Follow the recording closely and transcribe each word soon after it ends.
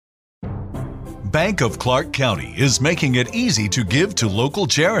Bank of Clark County is making it easy to give to local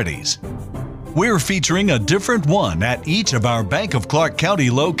charities. We're featuring a different one at each of our Bank of Clark County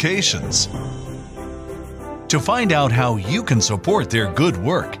locations. To find out how you can support their good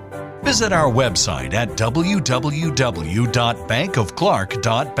work, visit our website at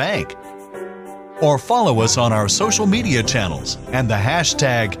www.bankofclark.bank or follow us on our social media channels and the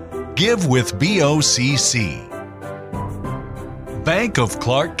hashtag GiveWithBOCC. Bank of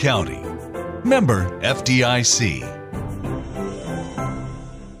Clark County. Member FDIC.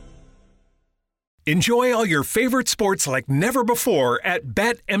 Enjoy all your favorite sports like never before at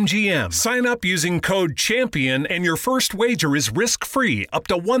BetMGM. Sign up using code CHAMPION and your first wager is risk-free up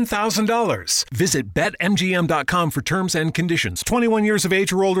to $1,000. Visit BetMGM.com for terms and conditions. 21 years of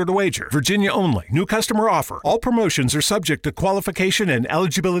age or older to wager. Virginia only. New customer offer. All promotions are subject to qualification and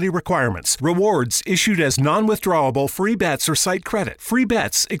eligibility requirements. Rewards issued as non-withdrawable free bets or site credit. Free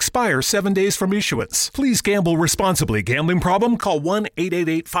bets expire 7 days from issuance. Please gamble responsibly. Gambling problem? Call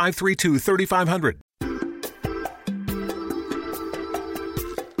 1-888-532-3500.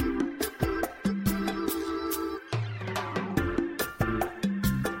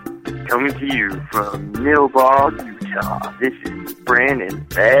 Coming to you from Millball, Utah, this is Brandon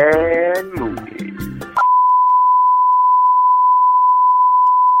Bad Movies.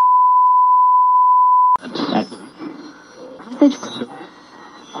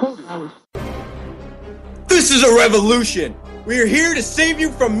 This is a revolution! We are here to save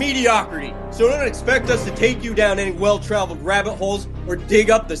you from mediocrity, so don't expect us to take you down any well-traveled rabbit holes or dig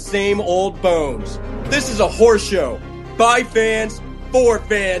up the same old bones. This is a horse show. By fans, for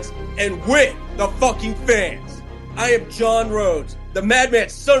fans, and with the fucking fans. I am John Rhodes, the madman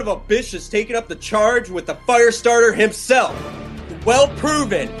son of a bitch that's taken up the charge with the fire starter himself. The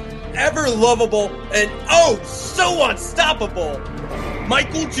well-proven, ever-lovable, and oh, so unstoppable,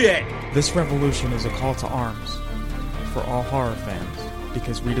 Michael J. This revolution is a call to arms for all horror fans,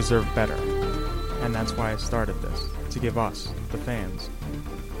 because we deserve better. And that's why I started this, to give us, the fans,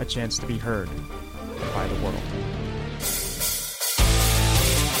 a chance to be heard by the world.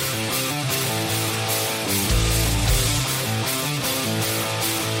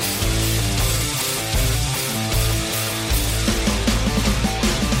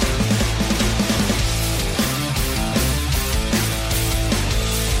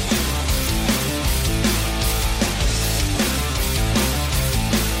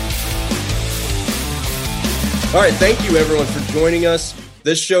 All right, thank you everyone for joining us.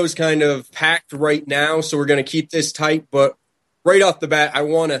 This show's kind of packed right now, so we're going to keep this tight. But right off the bat, I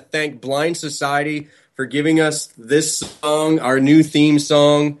want to thank Blind Society for giving us this song, our new theme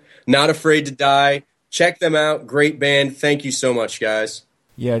song, Not Afraid to Die. Check them out. Great band. Thank you so much, guys.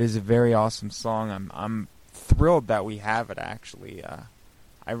 Yeah, it is a very awesome song. I'm thrilled that we have it, actually.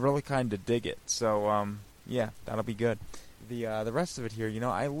 I really kind of dig it. So, yeah, that'll be good. The rest of it here,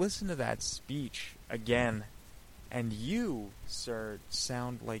 I listened to that speech again. And you, sir,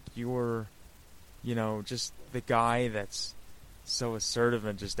 sound like you're, just the guy that's so assertive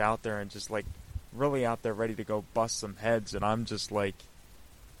and just out there and just, like, really out there ready to go bust some heads. And I'm just, like,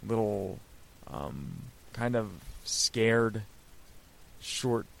 little, kind of scared,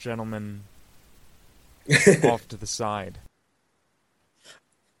 short gentleman off to the side.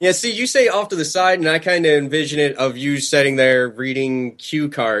 Yeah, see, you say off to the side, and I kind of envision it of you sitting there reading cue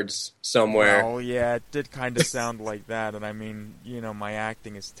cards somewhere. Oh, yeah, it did kind of sound like that, and I mean, my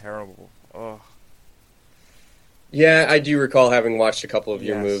acting is terrible. Ugh. Yeah, I do recall having watched a couple of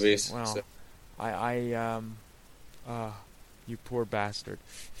your movies. Well, so. You poor bastard.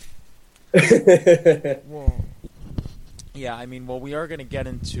 Well, yeah, I mean, we are going to get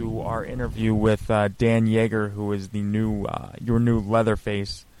into our interview with Dan Yeager, who is the new, your new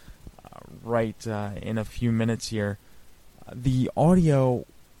Leatherface, right in a few minutes here. The audio,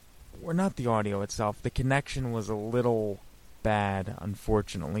 or not the audio itself, the connection was a little bad,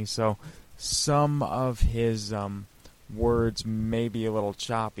 unfortunately, so some of his words may be a little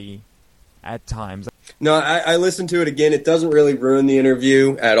choppy at times. No, I listened to it again. It doesn't really ruin the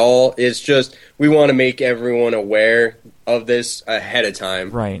interview at all. It's just we want to make everyone aware of this ahead of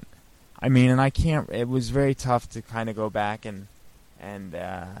time. Right. I mean, and I can't. It was very tough to kind of go back and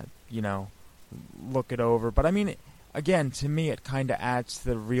look it over. But I mean, again, to me, it kind of adds to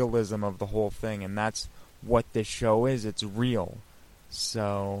the realism of the whole thing, and that's what this show is. It's real.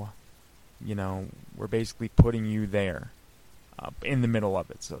 So, we're basically putting you there, in the middle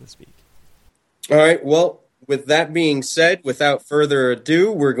of it, so to speak. All right, well, with that being said, without further ado,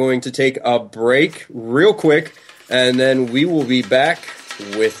 we're going to take a break real quick, and then we will be back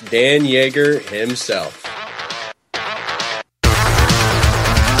with Dan Yeager himself.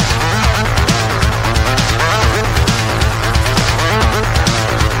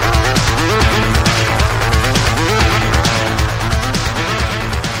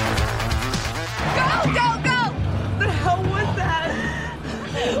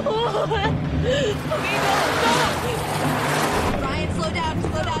 Ryan, slow down. The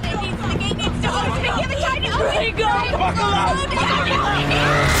gate needs to open. Give it time to open. Let it go. Slow down.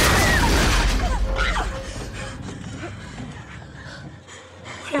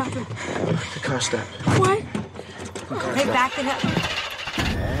 What happened? The car stopped. What? Hey, back it up.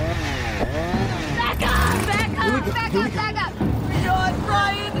 Back up. John,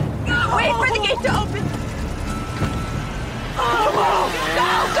 Ryan. Wait for the gate to open. Oh, go,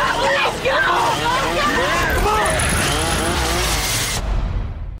 let's go.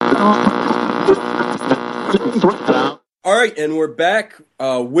 All right, and we're back.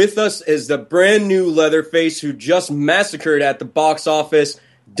 With us is the brand new Leatherface who just massacred at the box office,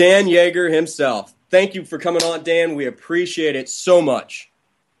 Dan Yeager himself. Thank you for coming on, Dan. We appreciate it so much.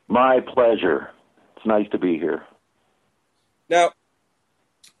 My pleasure. It's nice to be here. Now,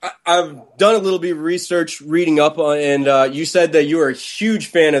 I've done a little bit of research reading up on, and you said that you are a huge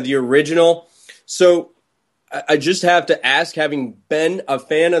fan of the original. So I just have to ask, having been a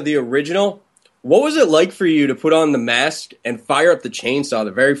fan of the original, what was it like for you to put on the mask and fire up the chainsaw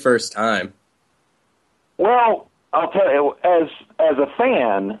the very first time? Well, I'll tell you, as a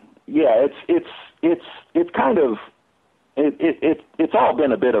fan, yeah, it's kind of it's all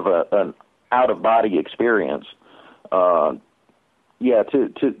been a bit of an out of body experience. Yeah,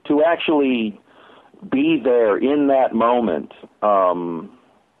 to actually be there in that moment, and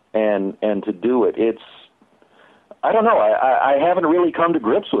to do it, it's, I don't know, I haven't really come to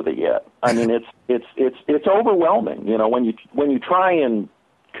grips with it yet. I mean, it's overwhelming. You know, when you try and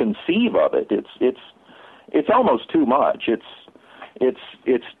conceive of it, it's almost too much. It's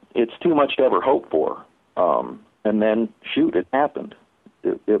too much to ever hope for. And then shoot, it happened.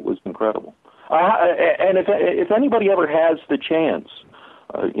 It was incredible. And if anybody ever has the chance,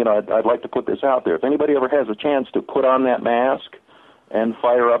 you know, I'd like to put this out there. If anybody ever has a chance to put on that mask and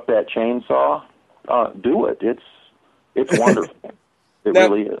fire up that chainsaw, do it. It's wonderful. It now,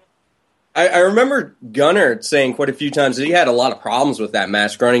 really is. I remember Gunnar saying quite a few times that he had a lot of problems with that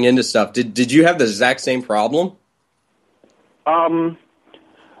mask running into stuff. Did you have the exact same problem?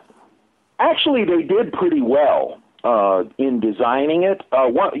 Actually, they did pretty well in designing it.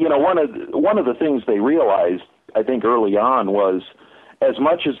 One of the things they realized, I think, early on was, as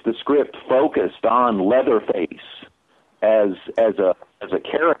much as the script focused on Leatherface as a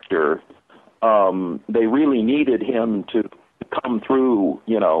character, they really needed him to come through,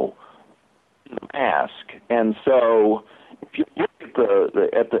 you know, the mask. And so, if you look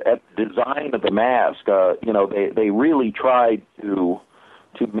at the design of the mask, you know, they really tried to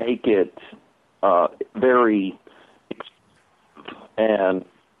make it very, and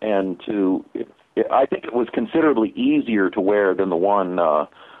to, I think it was considerably easier to wear than the one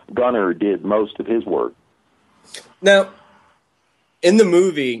Gunnar did most of his work. Now, in the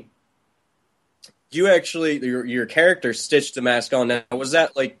movie, you actually, your character stitched the mask on. Now, was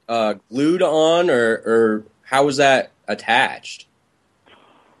that like glued on, or how was that attached?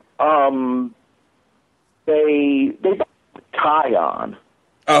 They tie on.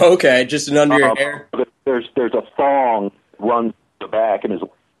 Oh, okay, just an under your hair. There's a thong that runs the back and is,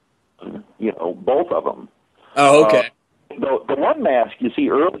 you know, both of them. Oh, okay. The one mask you see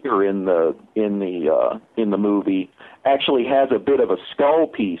earlier in the movie actually has a bit of a skull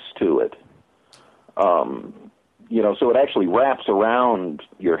piece to it. You know, so it actually wraps around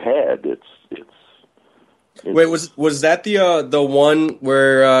your head. It's Wait, was that the one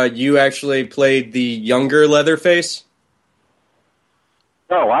where you actually played the younger Leatherface?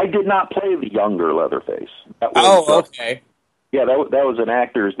 No, I did not play the younger Leatherface. That was, okay. Yeah, that was an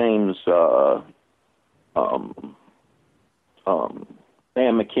actor. His name's Sam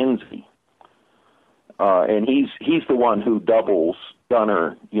McKenzie, and he's the one who doubles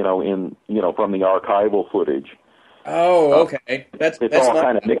Gunnar. You know, from the archival footage. Oh, okay. That's all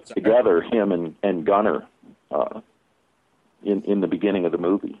kind of mixed together. Him and Gunnar in the beginning of the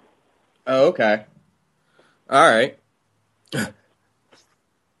movie. Oh, okay. All right.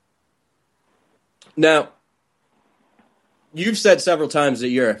 Now, you've said several times that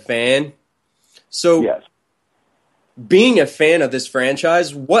you're a fan. So, yes. Being a fan of this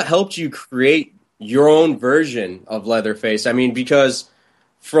franchise, what helped you create your own version of Leatherface? I mean, because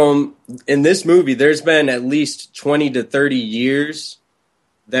in this movie, there's been at least 20 to 30 years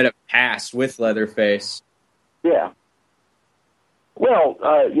that have passed with Leatherface. Yeah. Well,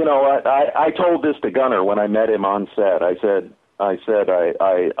 you know, I told this to Gunnar when I met him on set. I said I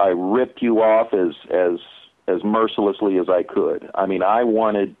ripped you off as mercilessly as I could. I mean, I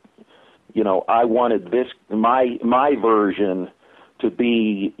wanted this my version to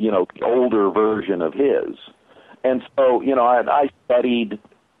be, you know, the older version of his. And so, you know, I studied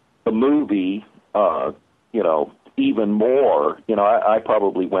the movie, even more. I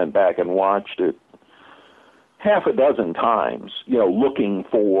probably went back and watched it half a dozen times, looking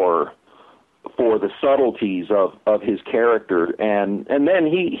for the subtleties of his character, and then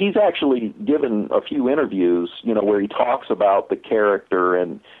he's actually given a few interviews, where he talks about the character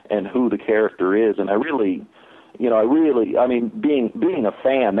and who the character is, and I mean, being a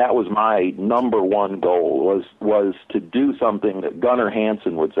fan, that was my number one goal, was to do something that Gunnar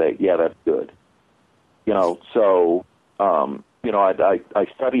Hansen would say, yeah, that's good. So I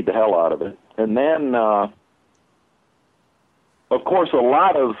studied the hell out of it, and then of course a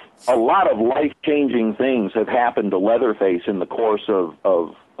lot of life-changing things have happened to Leatherface in the course of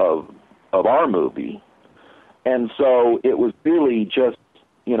our movie, and so it was really just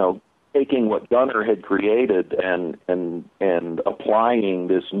taking what Gunnar had created and applying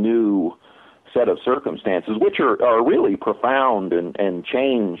this new set of circumstances, which are really profound and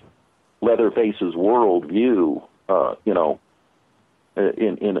change Leatherface's worldview,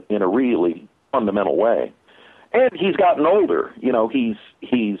 in a really fundamental way. And he's gotten older, he's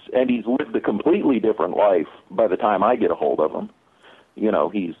lived a completely different life by the time I get a hold of him.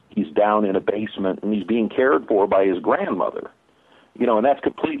 He's down in a basement and he's being cared for by his grandmother, and that's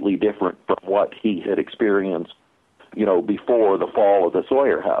completely different from what he had experienced, before the fall of the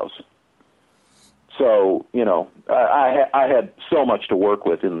Sawyer house. So, I had so much to work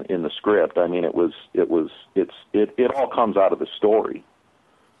with in the script. I mean, it all comes out of the story.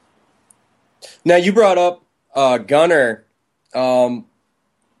 Now, you brought up Gunnar. Knowing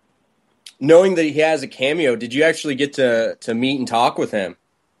that he has a cameo, did you actually get to meet and talk with him?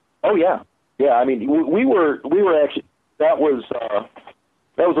 Oh yeah. I mean, we were actually, that was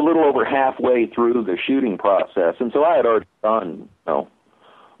a little over halfway through the shooting process, and so I had already done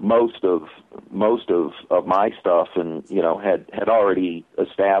most of my stuff, and had already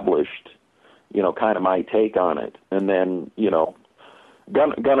established kind of my take on it, and then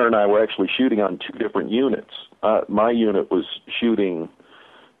Gunnar and I were actually shooting on two different units. My unit was shooting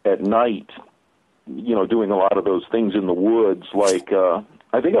at night, doing a lot of those things in the woods, like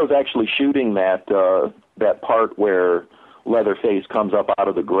I think I was actually shooting that part where Leatherface comes up out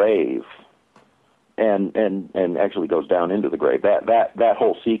of the grave and actually goes down into the grave. That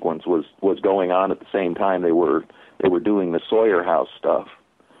whole sequence was going on at the same time they were doing the Sawyer house stuff.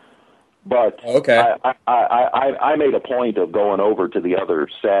 But okay. I made a point of going over to the other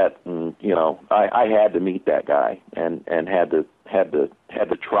set, and I had to meet that guy and had to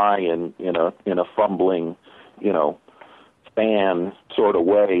try in a fumbling fan sort of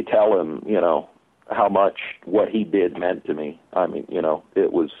way tell him how much what he did meant to me. I mean,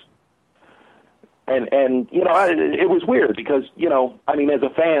 it was, and it was weird because I mean, as a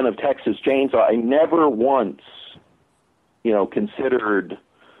fan of Texas Chainsaw, I never once considered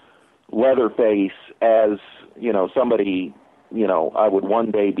Leatherface as somebody I would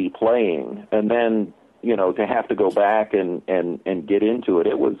one day be playing, and then to have to go back and get into it,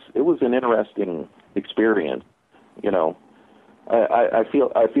 it was an interesting experience. I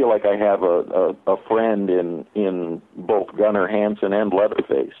feel like I have a friend in both Gunnar Hansen and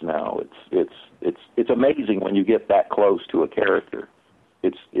Leatherface now. It's amazing when you get that close to a character.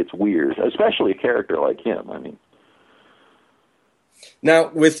 It's weird, especially a character like him. I mean. Now,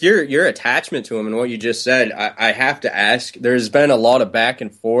 with your attachment to him and what you just said, I have to ask, there's been a lot of back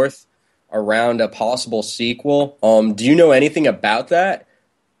and forth around a possible sequel. Do you know anything about that?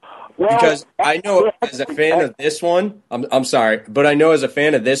 Well, because I know as a fan of this one, I'm sorry, but I know as a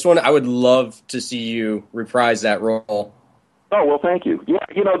fan of this one, I would love to see you reprise that role. Oh, well, thank you. Yeah,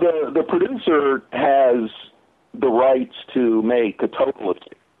 the producer has the rights to make a total of 6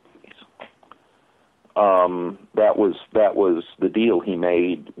 movies. That was the deal he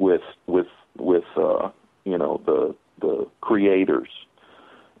made with the creators.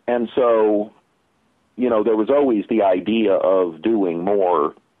 And so, there was always the idea of doing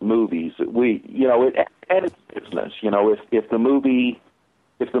more movies. And it's business. If the movie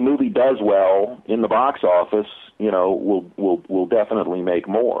does well in the box office, we'll definitely make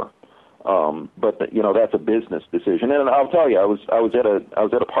more. But that's a business decision. And I'll tell you, I was at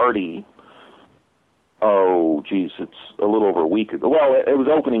a party. Oh, geez, it's a little over a week ago. Well, it was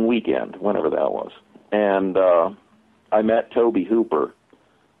opening weekend, whenever that was, and I met Tobe Hooper,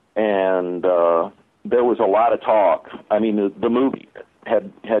 and there was a lot of talk. I mean, the movie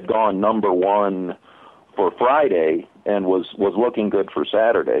had gone number one for Friday and was looking good for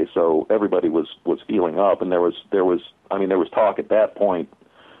Saturday, so everybody was feeling up, and there was talk at that point,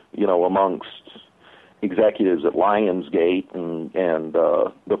 amongst executives at Lionsgate and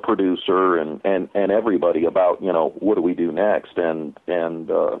the producer and everybody about, what do we do next? And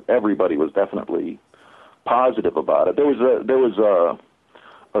everybody was definitely positive about it. There was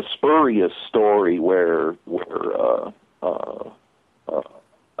a spurious story where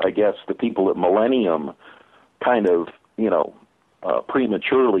I guess the people at Millennium kind of,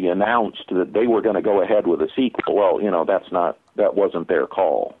 prematurely announced that they were going to go ahead with a sequel. Well, that wasn't their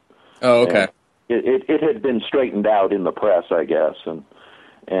call. Oh, okay. And it had been straightened out in the press, I guess, and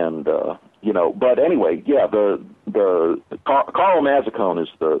but anyway, yeah, the Carl Mazzacone is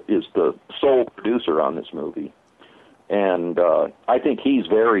the sole producer on this movie, and I think he's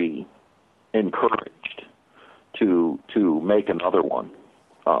very encouraged to make another one.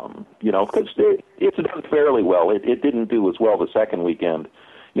 Because it's done fairly well. It didn't do as well the second weekend,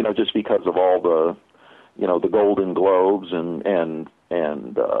 just because of all the, the Golden Globes and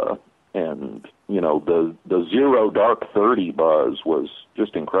the Zero Dark 30 buzz was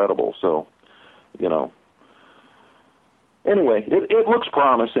just incredible. So, anyway, it looks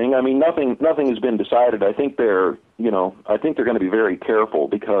promising. I mean, nothing has been decided. I think they're going to be very careful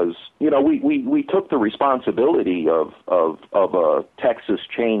because, we took the responsibility of a Texas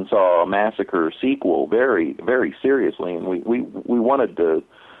Chainsaw Massacre sequel very, very seriously, and we wanted to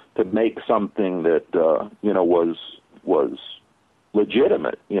make something that, was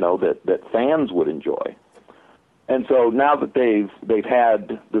legitimate, that fans would enjoy. And so now that they've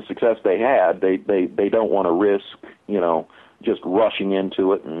had the success they had, they don't want to risk, just rushing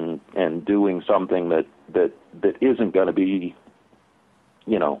into it and doing something that isn't going to be,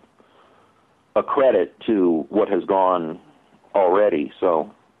 a credit to what has gone already.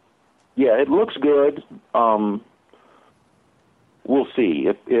 So, yeah, it looks good. We'll see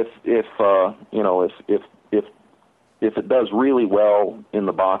if it does really well in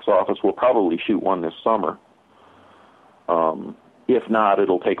the box office. We'll probably shoot one this summer. If not,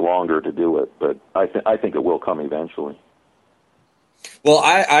 it'll take longer to do it, but I think it will come eventually. Well,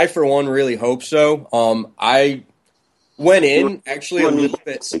 I for one really hope so. I went in actually a little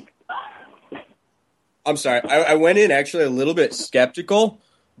bit. I'm sorry. I went in actually a little bit skeptical,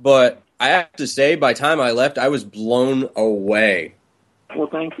 but I have to say, by the time I left, I was blown away. Well,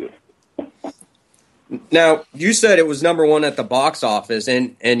 thank you. Now, you said it was number one at the box office,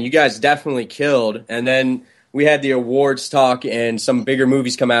 and you guys definitely killed. And then we had the awards talk, and some bigger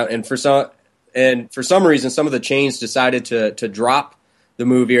movies come out, and for some reason, some of the chains decided to drop the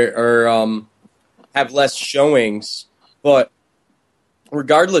movie or have less showings. But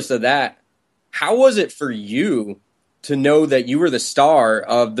regardless of that, how was it for you to know that you were the star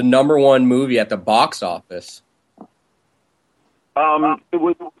of the number one movie at the box office?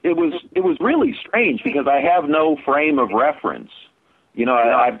 It was really strange because I have no frame of reference.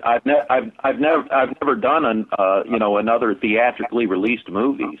 I've never done another theatrically released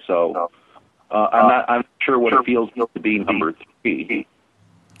movie, so I'm not sure what it feels to be number 3.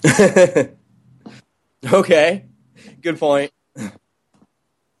 Okay, good point.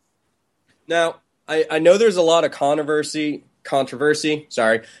 Now, I know there's a lot of controversy,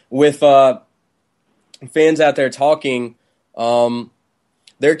 with fans out there talking.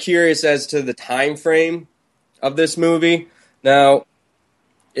 They're curious as to the time frame of this movie. Now,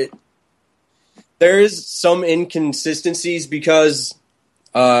 there is some inconsistencies because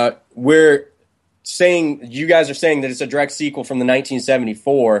you guys are saying that it's a direct sequel from the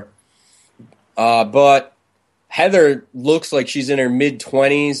 1974, but Heather looks like she's in her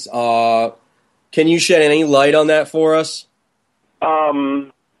mid-20s. Can you shed any light on that for us?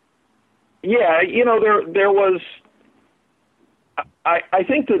 Yeah, there was. I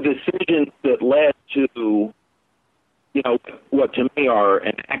think the decisions that led to, what to me are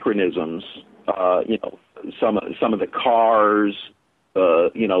anachronisms. Some of the cars,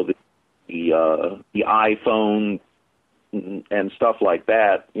 the iPhone and stuff like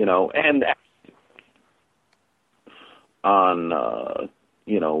that, and on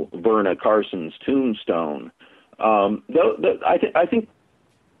Verna Carson's tombstone. I think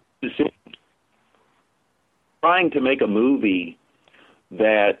trying to make a movie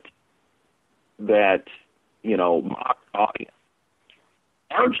that mock audience,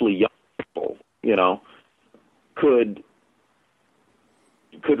 largely young people, could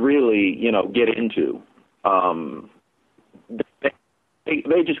really get into.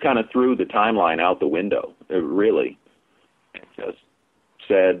 They just kind of threw the timeline out the window. Really, just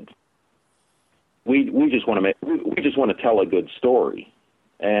said we just want to tell a good story,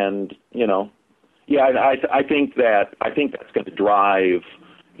 and I think that's going to drive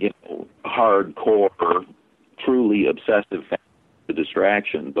hardcore, truly obsessive fans to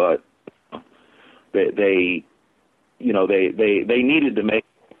distraction. But they needed to make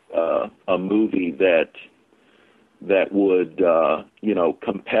a movie that would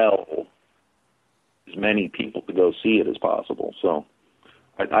compel as many people to go see it as possible. So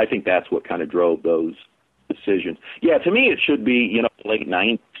I think that's what kind of drove those decisions. Yeah, to me it should be late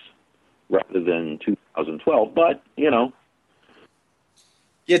 90s rather than 2012, but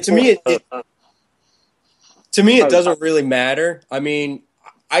Yeah, to me it doesn't really matter. I mean,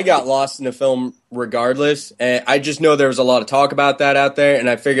 I got lost in the film regardless, and I just know there was a lot of talk about that out there, and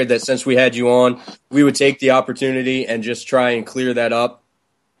I figured that since we had you on, we would take the opportunity and just try and clear that up.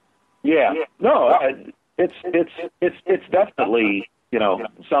 Yeah, no, it's definitely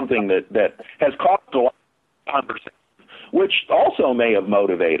something that has caused a lot of conversation, which also may have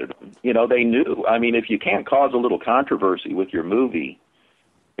motivated them. They knew. I mean, if you can't cause a little controversy with your movie,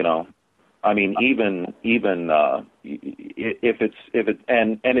 I mean, even if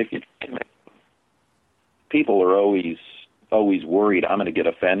people are always worried I'm going to get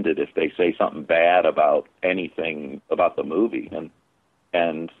offended if they say something bad about anything about the movie,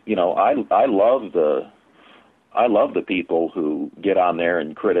 and I love the people who get on there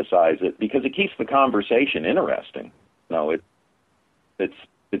and criticize it because it keeps the conversation interesting.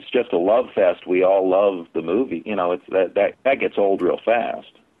 It's just a love fest. We all love the movie. It's that gets old real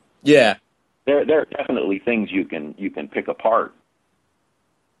fast. Yeah. There are definitely things you can pick apart.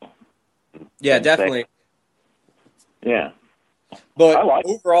 Yeah, definitely. Yeah. But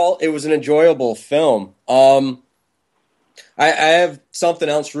overall, it was an enjoyable film. I have something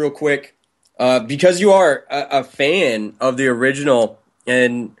else real quick. Because you are a fan of the original,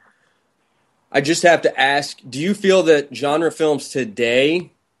 and I just have to ask, do you feel that genre films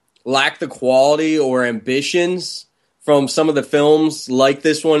today lack the quality or ambitions from some of the films like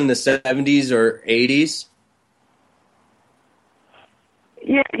this one in the 70s or 80s?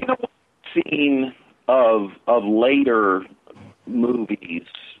 Yeah, seen of later movies,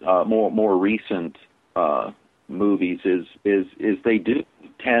 more recent movies is they do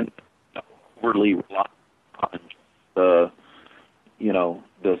tend to overly rely on the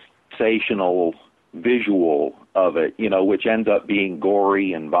sensational visual of it, which ends up being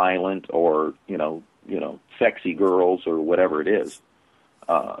gory and violent, or sexy girls or whatever it is.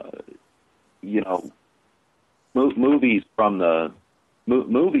 Movies from the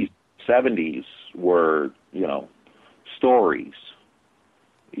movies 70s were stories,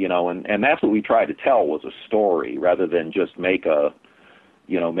 and that's what we tried to tell, was a story rather than just make a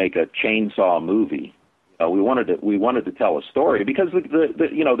chainsaw movie. We wanted to tell a story because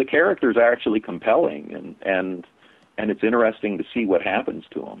the characters are actually compelling, and it's interesting to see what happens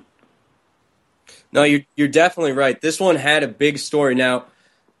to them. No, you're definitely right. This one had a big story. Now,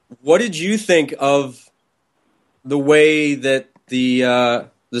 what did you think of the way that the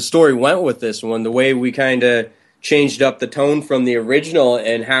story went with this one? The way we kind of changed up the tone from the original,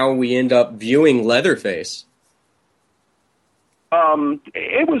 and how we end up viewing Leatherface?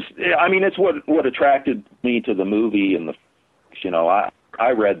 It was. I mean, it's what attracted me to the movie. And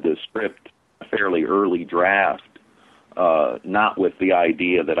I read the script a fairly early draft. Not with the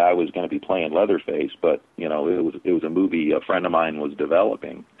idea that I was going to be playing Leatherface, but it was a movie a friend of mine was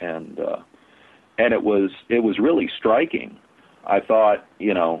developing, and it was really striking. I thought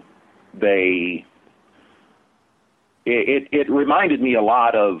it reminded me a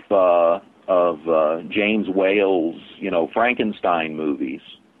lot of James Whale's Frankenstein movies.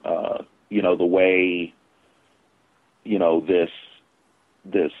 The way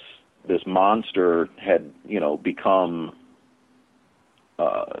this monster had become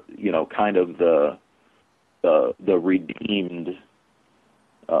kind of the redeemed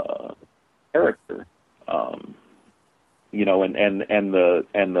character, and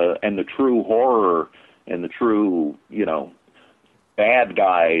the true horror and the true bad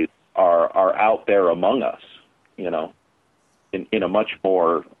guys are out there among us, in a much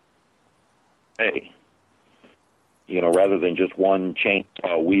more way. Rather than just one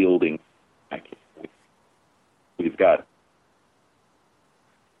chainsaw wielding, we've got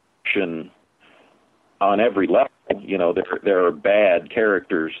action on every level. There are bad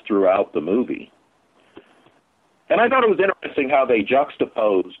characters throughout the movie. And I thought it was interesting how they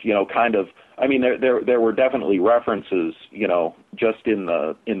juxtaposed, I mean, there were definitely references, just in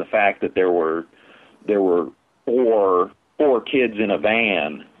the fact that there were four kids in a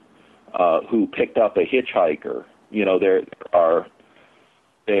van who picked up a hitchhiker. They're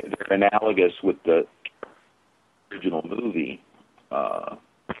analogous with the original movie,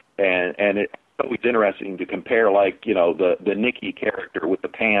 and it's always interesting to compare, the Nikki character with the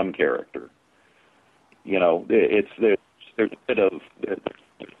Pam character. There's a bit of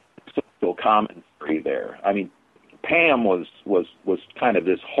social commentary story there. I mean, Pam was kind of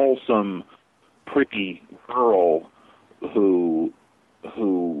this wholesome, pretty girl who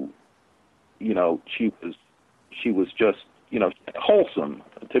you know, she was just, you know, wholesome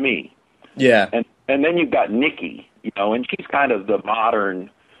to me. Yeah. And then you've got Nikki, you know, and she's kind of the modern,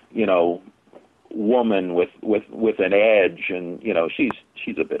 you know, woman with an edge, and you know, she's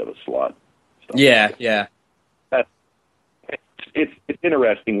a bit of a slut. So Yeah. It's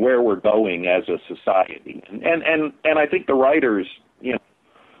interesting where we're going as a society, and I think the writers, you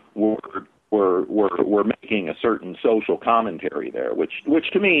know, were making a certain social commentary there, which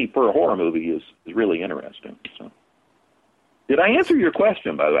to me, for a horror movie, is really interesting. So, did I answer your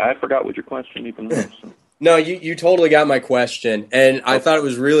question? By the way, I forgot what your question even was. So. No, you totally got my question, and I thought it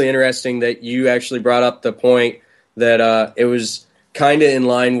was really interesting that you actually brought up the point that it was kind of in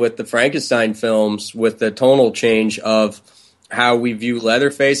line with the Frankenstein films with the tonal change of how we view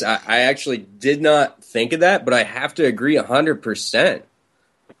Leatherface. I actually did not think of that, but I have to agree 100%.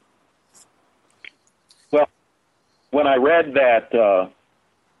 Well, when I read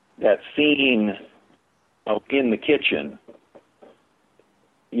that scene in the kitchen,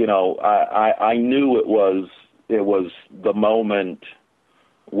 you know, I knew it was the moment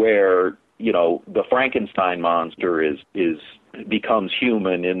where, you know, the Frankenstein monster becomes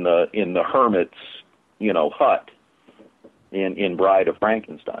human in the hermit's, you know, hut in Bride of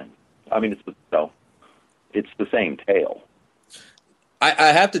Frankenstein. I mean, it's the same tale.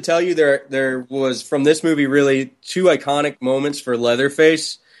 I have to tell you, there was, from this movie, really two iconic moments for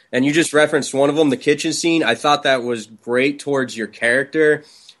Leatherface, and you just referenced one of them, the kitchen scene. I thought that was great towards your character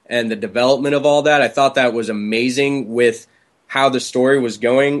and the development of all that. I thought that was amazing with how the story was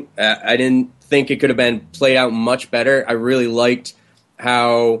going. I didn't think it could have been played out much better. I really liked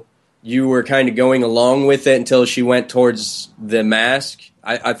how you were kind of going along with it until she went towards the mask.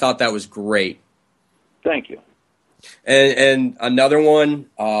 I thought that was great. Thank you. And another one,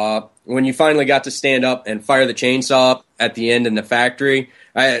 when you finally got to stand up and fire the chainsaw up at the end in the factory,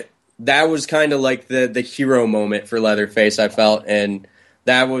 that was kind of like the hero moment for Leatherface, I felt, and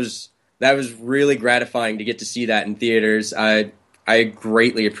that was really gratifying to get to see that in theaters. I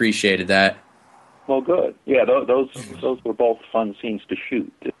greatly appreciated that. Well, good. Yeah, those were both fun scenes to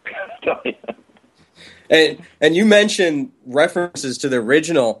shoot. And you mentioned references to the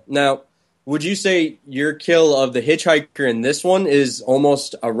original. Now, would you say your kill of the hitchhiker in this one is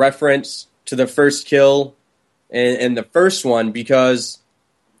almost a reference to the first kill in the first one, because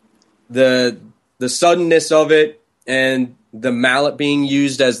the suddenness of it and the mallet being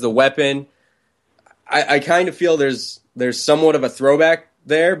used as the weapon, I kind of feel there's somewhat of a throwback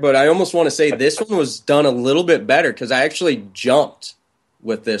there, but I almost want to say this one was done a little bit better because I actually jumped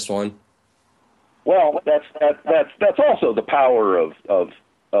with this one. Well, that's also the power of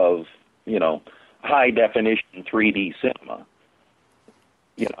you know, high definition 3D cinema.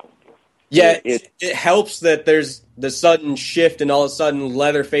 You know. Yeah, it helps that there's the sudden shift and all of a sudden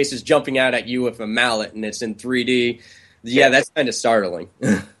Leatherface is jumping out at you with a mallet and it's in 3D. Yeah, that's kind of startling.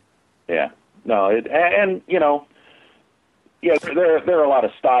 Yeah. No, and you know, yeah, there are a lot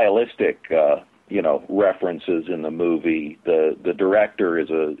of stylistic you know, references in the movie. The director is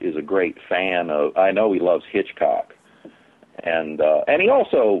a great fan of. I know he loves Hitchcock, and he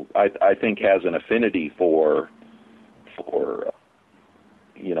also I think has an affinity for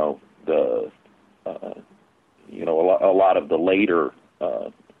you know, the you know, a lot of the later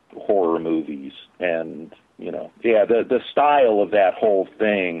horror movies, and you know, yeah, the style of that whole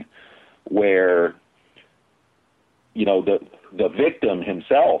thing where, you know, the victim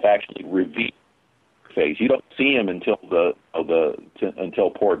himself actually reveals his face. You don't see him until until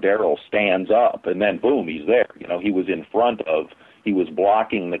poor Daryl stands up, and then boom, he's there. You know, he was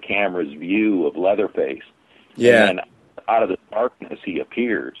blocking the camera's view of Leatherface. Yeah. And then out of the darkness he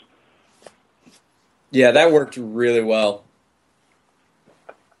appears. Yeah, that worked really well.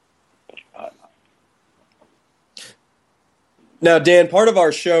 Now, Dan, part of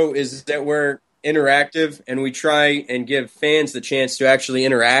our show is that we're interactive, and we try and give fans the chance to actually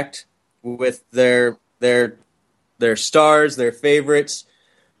interact with their stars, their favorites,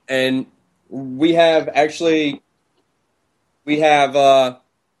 and we have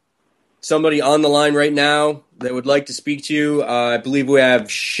somebody on the line right now that would like to speak to you. I believe we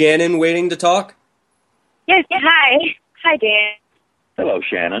have Shannon waiting to talk. Yes, hi. Hi, Dan. Hello,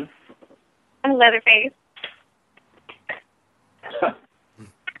 Shannon. I'm Leatherface.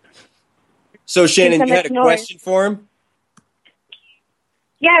 So, Shannon, you had a question for him?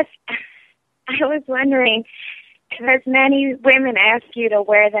 Yes. I was wondering, as many women ask you to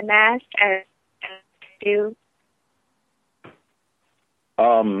wear the mask as do?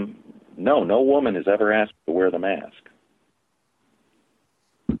 no woman has ever asked to wear the mask.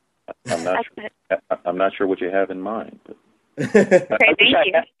 I'm not sure what you have in mind. But Okay, thank you.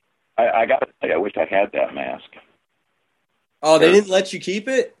 I got to say, I wish I had that mask. Oh, they didn't let you keep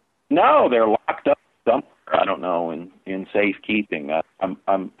it? No, they're locked up somewhere. I don't know, in safekeeping.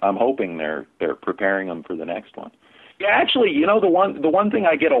 I'm hoping they're preparing them for the next one. Yeah, actually, the one thing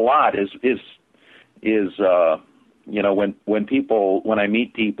I get a lot is when I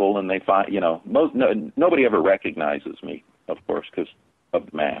meet people and they find nobody ever recognizes me, of course, because of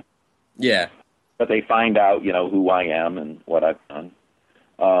the mask. Yeah. But they find out, who I am and what I've done.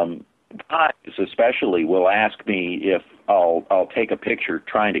 Guys especially will ask me if I'll take a picture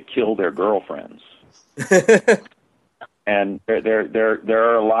trying to kill their girlfriends. And there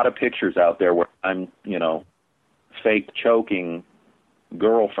are a lot of pictures out there where I'm, fake choking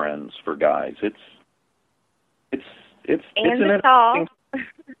girlfriends for guys. It's an interesting.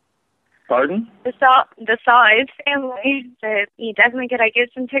 Pardon? The saw is family, but you definitely could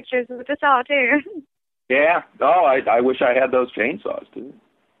get some pictures with the saw too. Yeah. Oh, I wish I had those chainsaws too.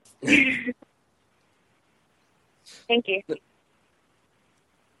 Thank you.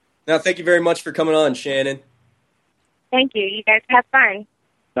 Now, thank you very much for coming on, Shannon. Thank you. You guys have fun.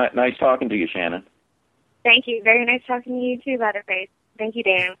 Nice talking to you, Shannon. Thank you. Very nice talking to you too, Leatherface. Thank you,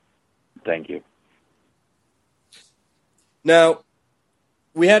 Dan. Thank you. Now,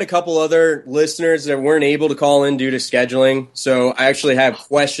 we had a couple other listeners that weren't able to call in due to scheduling, so I actually have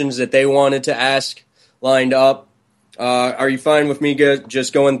questions that they wanted to ask lined up. Are you fine with me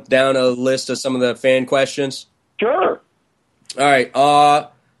just going down a list of some of the fan questions? Sure. All right.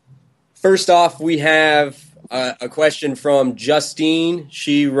 First off, we have a question from Justine.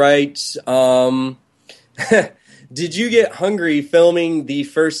 She writes, did you get hungry filming the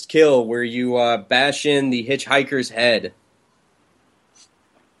first kill where you bash in the hitchhiker's head?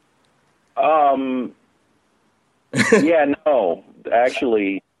 Yeah, no.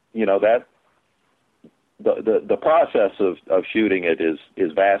 Actually, that the process of shooting it is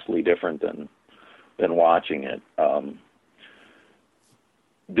vastly different than watching it.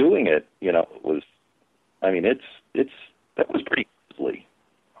 Doing it, was, that was pretty easily.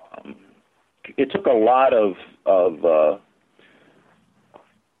 It took a lot of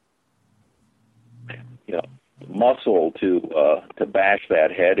muscle to bash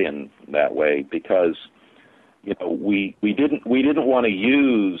that head in that way, because we didn't want to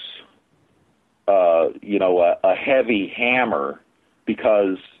use a heavy hammer,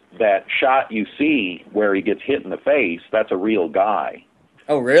 because that shot you see where he gets hit in the face, that's a real guy.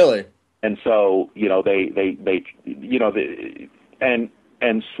 Oh, really? And so and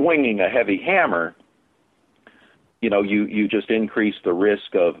swinging a heavy hammer, you just increase the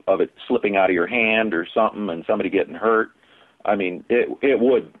risk of it slipping out of your hand or something and somebody getting hurt. It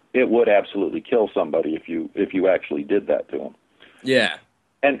would absolutely kill somebody if you actually did that to them. Yeah.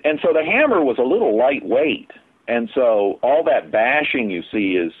 And so the hammer was a little lightweight, and so all that bashing you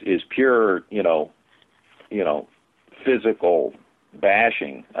see is pure, physical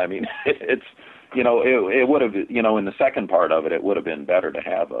bashing. It's it would have, in the second part of it would have been better to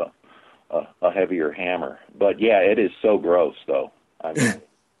have a heavier hammer. But yeah, it is so gross though.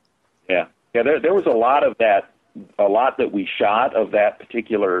 Yeah. There was a lot that we shot of that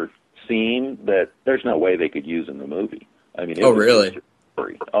particular scene that there's no way they could use in the movie. Really?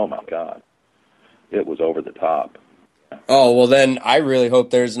 Oh my God, it was over the top. Oh, well then I really hope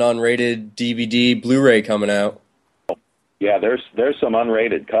there's an unrated DVD Blu-ray coming out. Yeah, there's some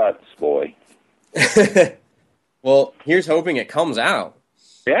unrated cuts, boy. Well, here's hoping it comes out.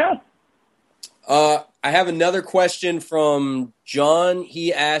 Yeah. I have another question from John.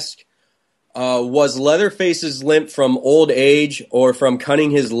 He asked, was Leatherface's limp from old age or from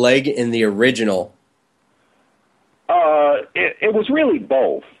cutting his leg in the original? It was really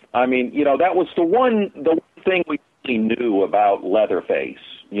both. That was the one thing we really knew about Leatherface,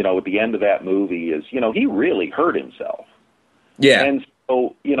 at the end of that movie is, he really hurt himself. Yeah. And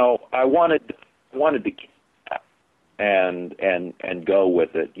so, I wanted to and go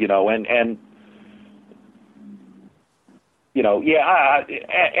with it, and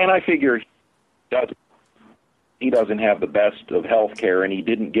I figure he doesn't have the best of health care, and he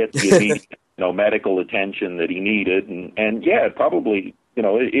didn't get the immediate, medical attention that he needed, and yeah, it probably,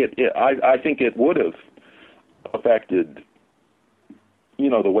 I think it would have affected,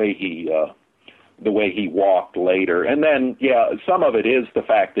 the way he walked later. And then, yeah, some of it is the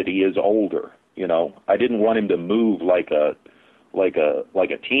fact that he is older. I didn't want him to move like a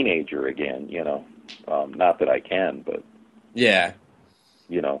teenager again. Not that I can, but yeah,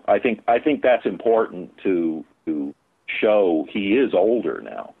 I think that's important to show he is older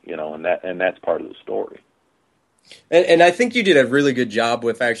now, and that's part of the story. And I think you did a really good job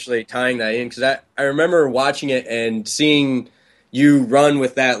with actually tying that in, because I remember watching it and seeing you run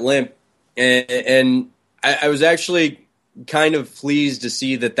with that limp, and I was actually kind of pleased to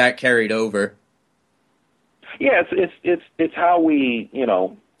see that carried over. Yeah, it's how we,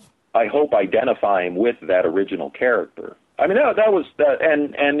 I hope identify him with that original character. I mean, that was that,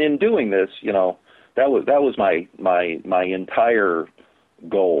 and in doing this, that was my entire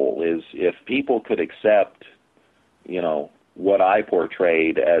goal, is if people could accept, what I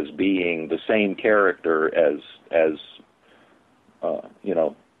portrayed as being the same character as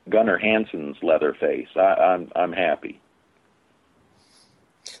Gunnar Hansen's Leatherface, I'm happy.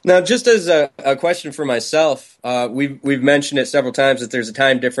 Now, just as a question for myself, we've mentioned it several times that there's a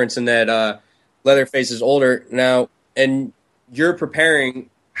time difference in that Leatherface is older now, and you're preparing.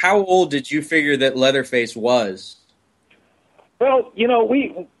 How old did you figure that Leatherface was? Well,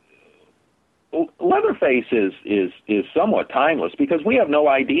 Leatherface is somewhat timeless because we have no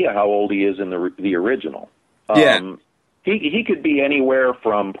idea how old he is in the original. Yeah. He could be anywhere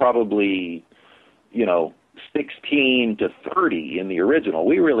from probably, 16 to 30 in the original.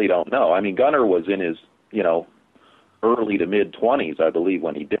 We really don't know. I mean, Gunnar was in his, early to mid-20s, I believe,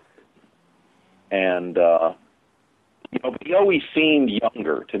 when he did it. And, he always seemed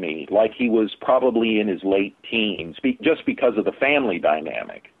younger to me, like he was probably in his late teens, just because of the family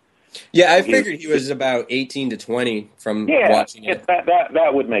dynamic. Yeah, I figured he was about 18 to 20 from watching it.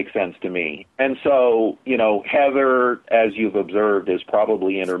 That would make sense to me. And so, Heather, as you've observed, is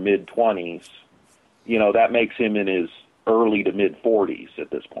probably in her mid-20s. That makes him in his early to mid-40s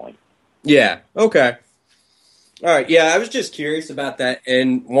at this point. Yeah, okay. All right, yeah, I was just curious about that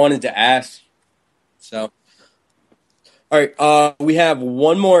and wanted to ask. So, all right, we have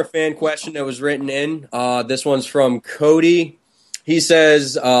one more fan question that was written in. This one's from Cody. He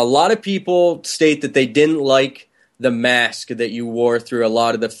says, a lot of people state that they didn't like the mask that you wore through a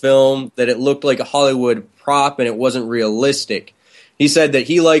lot of the film, that it looked like a Hollywood prop and it wasn't realistic. He said that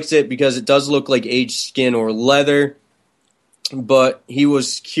he likes it because it does look like aged skin or leather, but he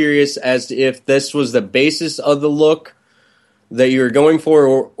was curious as to if this was the basis of the look that you were going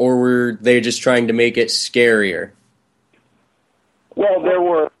for, or were they just trying to make it scarier? Well, they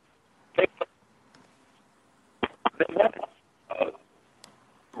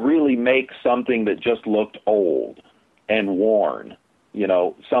really make something that just looked old and worn,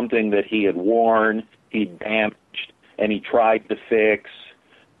 something that he had worn, he damaged, and he tried to fix.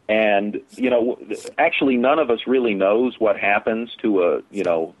 And, actually none of us really knows what happens to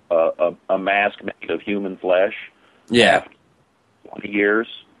a mask made of human flesh. Yeah. After 20 years.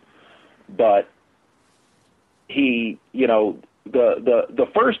 But he, the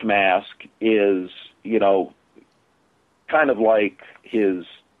first mask is, kind of like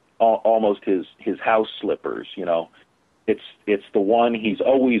almost his house slippers, It's the one he's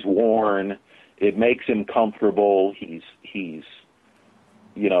always worn. It makes him comfortable. He's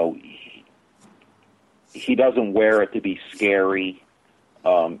he doesn't wear it to be scary.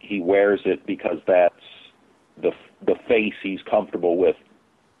 He wears it because that's the face he's comfortable with,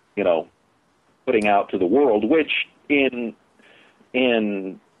 putting out to the world, which in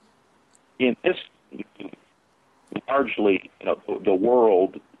this largely, the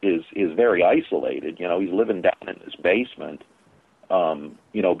world is very isolated. He's living down in his basement, behind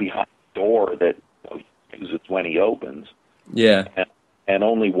a door that he uses when he opens. Yeah. And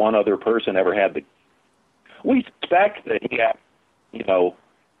only one other person ever had we suspect that he had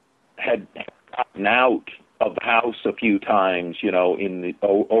gotten out of the house a few times,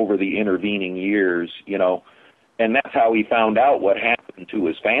 over the intervening years, and that's how he found out what happened to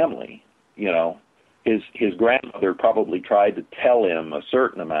his family. His grandmother probably tried to tell him a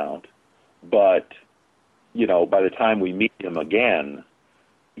certain amount, but by the time we meet him again,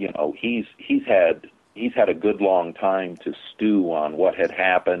 he's had a good long time to stew on what had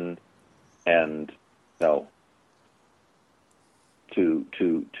happened, and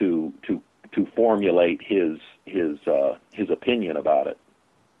to formulate his opinion about it.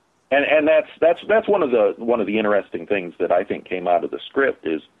 And that's one of the interesting things that I think came out of the script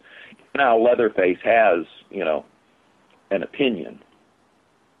is now Leatherface has, an opinion.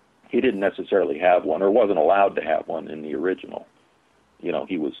 He didn't necessarily have one, or wasn't allowed to have one in the original.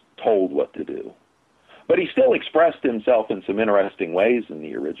 He was told what to do. But he still expressed himself in some interesting ways in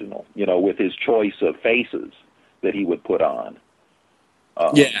the original, with his choice of faces that he would put on.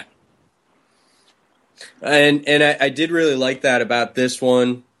 Yeah. And I did really like that about this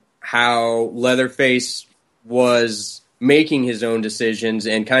one, how Leatherface was making his own decisions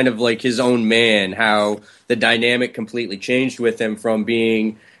and kind of like his own man, how the dynamic completely changed with him from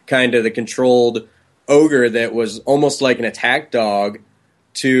being kind of the controlled ogre that was almost like an attack dog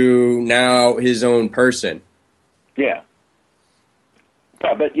to now his own person. Yeah.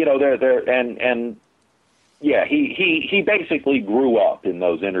 But, you know, he basically grew up in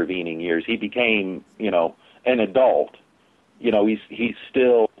those intervening years. He became, you know, an adult. You know, he's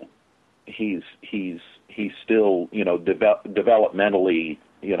still, you know, developmentally,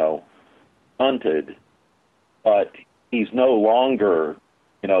 you know, stunted, but he's no longer,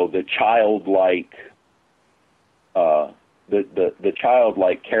 you know, the childlike, the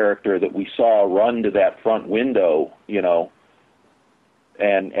childlike character that we saw run to that front window, you know,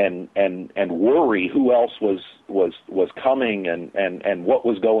 and worry who else was coming and what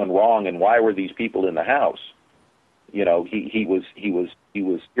was going wrong and why were these people in the house. You know, he was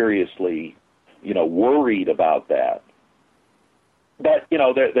seriously, you know, worried about that. But, you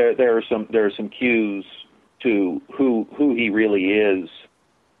know, there are some cues to who he really is,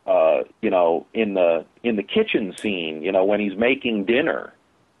 you know, in the kitchen scene, you know, when he's making dinner.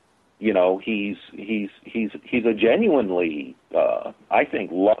 You know, he's a genuinely, I think,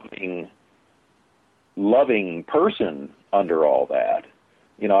 loving person under all that.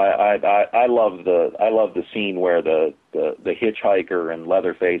 You know, I love the scene where the hitchhiker and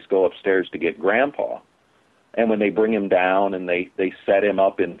Leatherface go upstairs to get Grandpa, and when they bring him down and they set him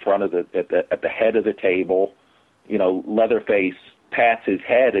up in front of at the head of the table, you know, Leatherface pats his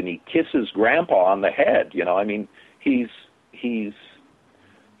head and he kisses Grandpa on the head. You know, I mean, he's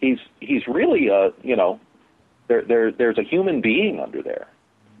really you know, there's a human being under there.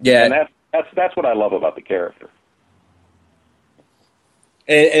 Yeah, and that's what I love about the character.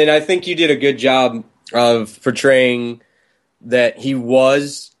 And I think you did a good job of portraying that he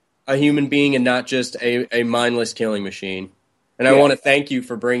was a human being and not just a mindless killing machine. And I want to thank you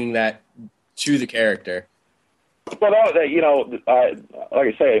for bringing that to the character. Well, you know,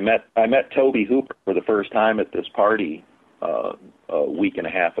 like I say, I met Tobe Hooper for the first time at this party a week and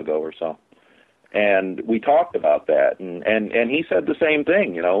a half ago or so, and we talked about that, and he said the same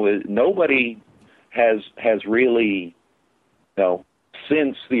thing. You know, nobody has really, you know,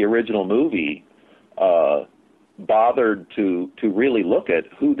 since the original movie, bothered to really look at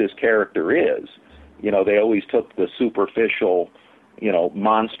who this character is. You know, they always took the superficial, you know,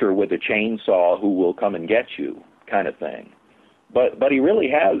 monster with a chainsaw who will come and get you kind of thing. But he really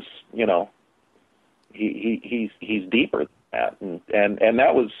has, you know, he's deeper than that, and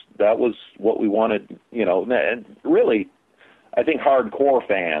that was what we wanted, you know. And really, I think hardcore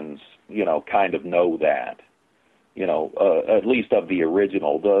fans, you know, kind of know that. You know, at least of the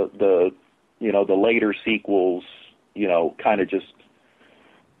original. The you know, the later sequels, you know, kind of just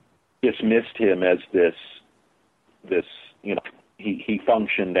dismissed him as this, you know, he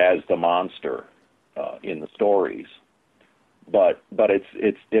functioned as the monster in the stories. But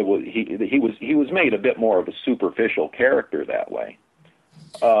he was made a bit more of a superficial character that way.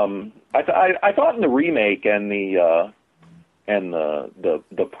 I thought in the remake and the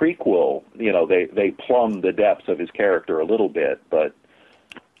prequel, you know, they plumbed the depths of his character a little bit, but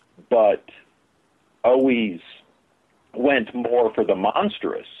always went more for the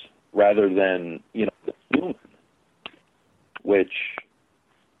monstrous rather than, you know, the human, which,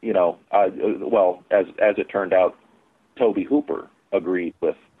 you know, well, as it turned out, Tobe Hooper agreed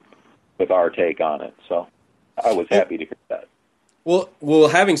with our take on it, so I was happy to hear that. Well,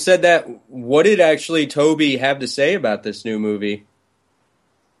 having said that, what did actually Tobe have to say about this new movie?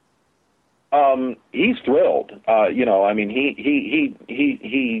 He's thrilled. You know, I mean, he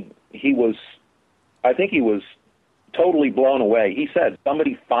was, I think he was totally blown away. He said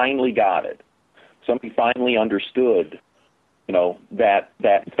somebody finally got it. Somebody finally understood, you know, that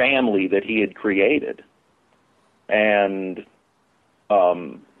family that he had created. And,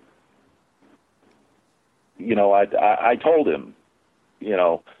 you know, I told him, you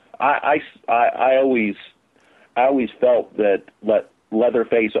know, I always felt that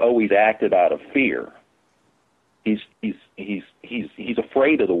Leatherface always acted out of fear. He's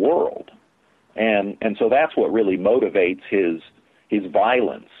afraid of the world, and so that's what really motivates his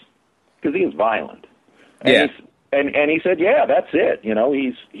violence, because he is violent. And yeah, and he said, yeah, that's it. You know,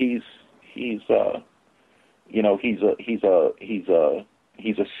 he's you know, he's a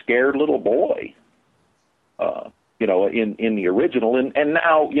scared little boy. You know, in the original, and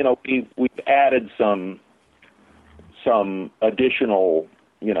now, you know, we've added some additional,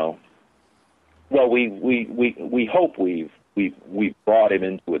 you know, well, we hope we've brought him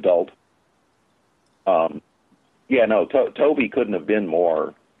into adult. Yeah, no, Tobe couldn't have been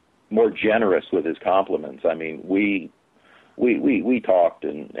more generous with his compliments. I mean, we we talked,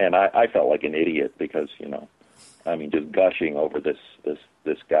 and I felt like an idiot because, just gushing over this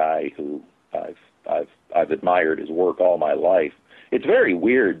guy who I've admired his work all my life. It's very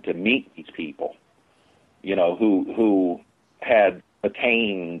weird to meet these people, who had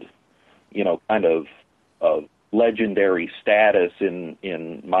attained, kind of legendary status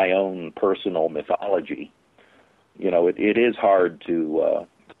in my own personal mythology. It is hard to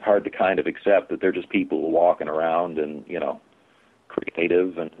kind of accept that they're just people walking around and,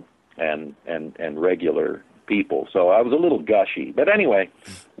 creative and regular people. So I was a little gushy. But anyway,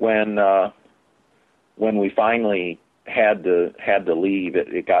 when we finally had to leave,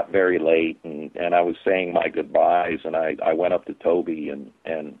 it got very late, and I was saying my goodbyes, and I went up to Toby and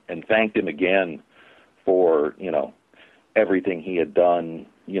thanked him again for, everything he had done,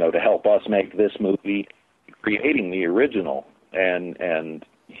 to help us make this movie, creating the original, and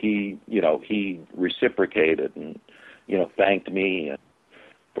he reciprocated and, thanked me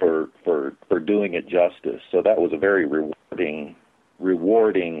for doing it justice. So that was a very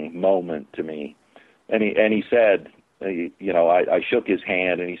rewarding moment to me. And he said, I shook his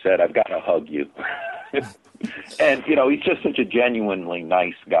hand, and he said, "I've got to hug you." And, he's just such a genuinely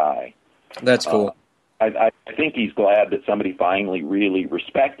nice guy. That's cool. I think he's glad that somebody finally really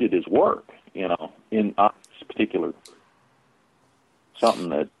respected his work, in this particular, something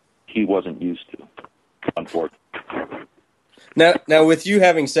that he wasn't used to, unfortunately. Now, with you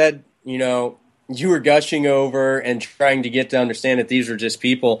having said, you were gushing over and trying to get to understand that these were just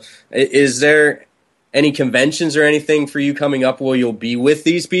people, is there any conventions or anything for you coming up where you'll be with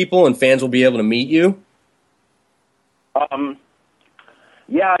these people and fans will be able to meet you?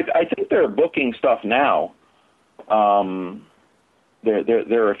 Yeah, I think they're booking stuff now. There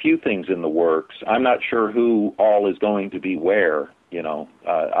are a few things in the works. I'm not sure who all is going to be where.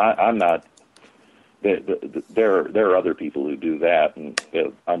 I'm not. There are other people who do that, and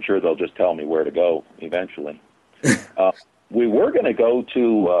I'm sure they'll just tell me where to go eventually. We were going to go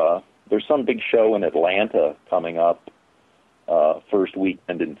to. There's some big show in Atlanta coming up first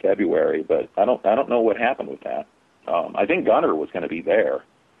weekend in February, but I don't know what happened with that. I think Gunnar was going to be there.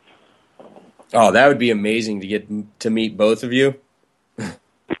 Oh, that would be amazing to get to meet both of you.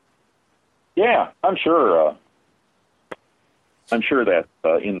 Yeah, I'm sure. I'm sure that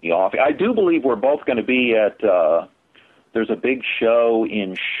in the office. I do believe we're both going to be at. There's a big show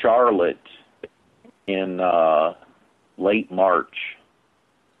in Charlotte in late March,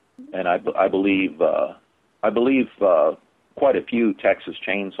 and I believe quite a few Texas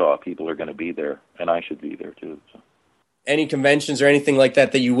Chainsaw people are going to be there, and I should be there too. So. Any conventions or anything like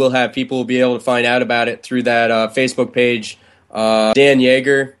that you will have, people will be able to find out about it through that Facebook page. Dan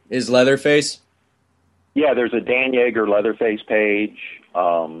Yeager is Leatherface. Yeah, there's a Dan Yeager Leatherface page.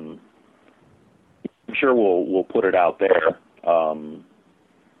 I'm sure we'll put it out there.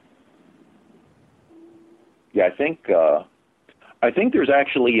 Yeah, I think there's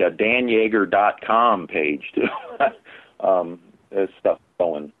actually a danyeager.com page too. There's stuff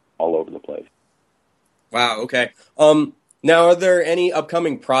going all over the place. Wow, okay. Now, are there any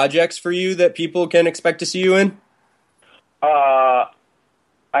upcoming projects for you that people can expect to see you in?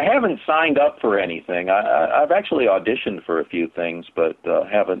 I haven't signed up for anything. I've actually auditioned for a few things, but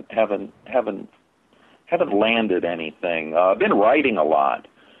haven't landed anything. I've been writing a lot,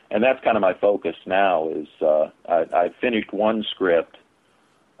 and that's kind of my focus now. Is I finished one script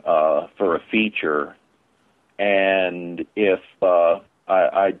for a feature, and if I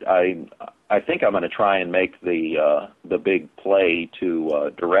think I'm going to try and make the big play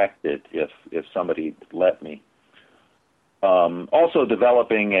to direct it if somebody let me. Also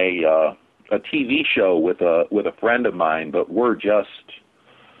developing a TV show with a friend of mine, but we're just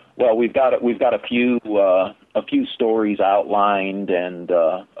we've got a few stories outlined and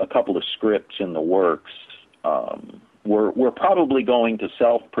a couple of scripts in the works. We're probably going to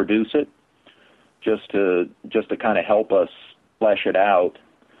self-produce it just to kind of help us flesh it out,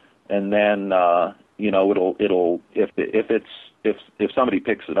 and then it'll if somebody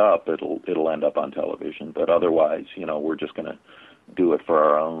picks it up, it'll end up on television. But otherwise, we're just going to do it for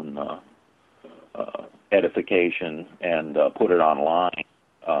our own edification and put it online.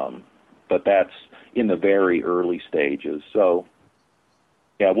 But that's in the very early stages. So,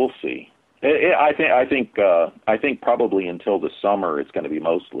 yeah, we'll see. I think probably until the summer, it's going to be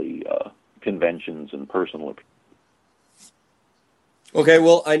mostly conventions and personal appearances. Okay,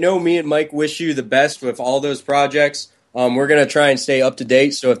 well, I know me and Mike wish you the best with all those projects. We're going to try and stay up to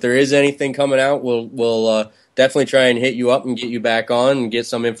date, so if there is anything coming out, we'll definitely try and hit you up and get you back on and get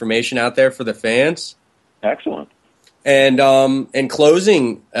some information out there for the fans. Excellent. And in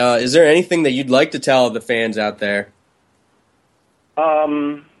closing, is there anything that you'd like to tell the fans out there?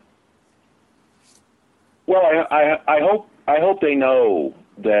 Well, I hope they know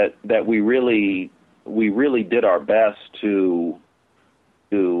that we really did our best to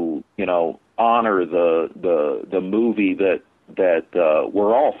honor the movie that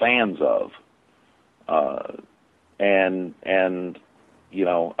we're all fans of, and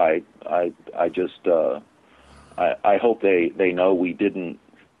I hope they know we didn't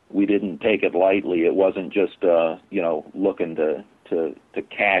take it lightly. It wasn't just looking to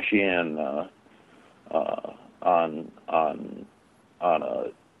cash in on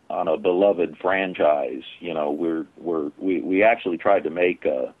a beloved franchise. We actually tried to make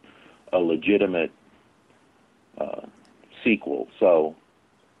a legitimate sequel. So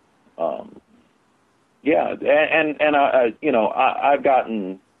yeah, and I've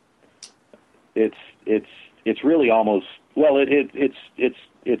gotten it's really almost, well,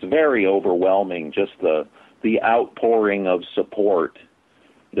 it's very overwhelming, just the outpouring of support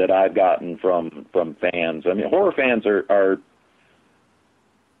that I've gotten from fans. I mean, horror fans are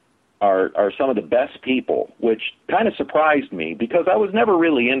some of the best people, which kind of surprised me because I was never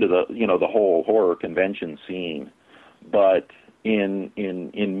really into the whole horror convention scene. But in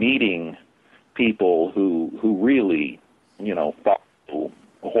meeting people who really follow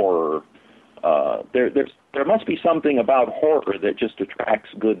horror, there must be something about horror that just attracts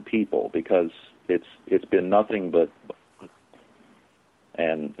good people, because it's been nothing but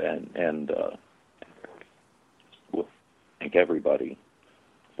and thank everybody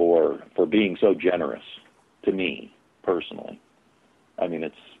for being so generous to me personally. I mean,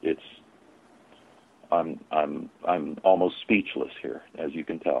 I'm almost speechless here, as you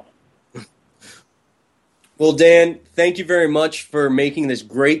can tell. Well, Dan, thank you very much for making this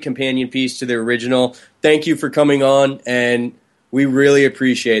great companion piece to the original. Thank you for coming on, and we really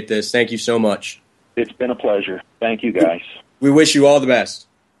appreciate this. Thank you so much. It's been a pleasure. Thank you, guys. We wish you all the best.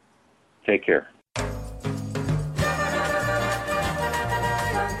 Take care.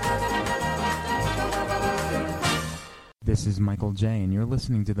 This is Michael J., and you're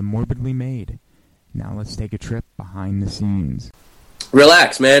listening to The Morbidly Made. Now let's take a trip behind the scenes.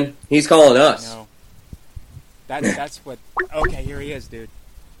 Relax, man. He's calling us. No. That's what... Okay, here he is, dude.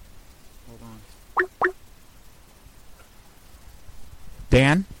 Hold on.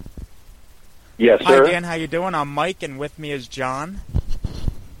 Dan? Yes, sir. Hi, Dan. How you doing? I'm Mike, and with me is John.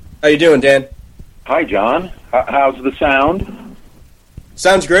 How you doing, Dan? Hi, John. How's the sound?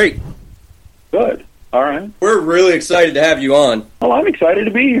 Sounds great. Good. All right. We're really excited to have you on. Well, I'm excited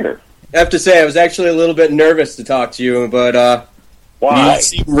to be here. I have to say, I was actually a little bit nervous to talk to you, but why? You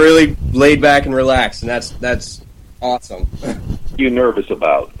seem really laid back and relaxed, and that's awesome. You nervous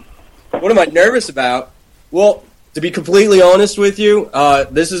about? What am I nervous about? Well, to be completely honest with you,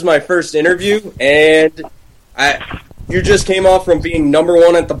 this is my first interview, and you just came off from being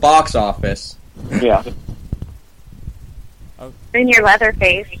 #1 at the box office. Yeah. In your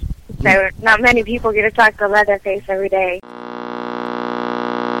Leatherface. So not many people get to talk to Leatherface every day.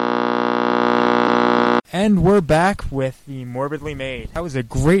 And we're back with The Morbidly Made. That was a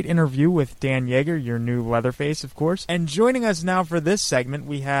great interview with Dan Yeager, your new Leatherface, of course. And joining us now for this segment,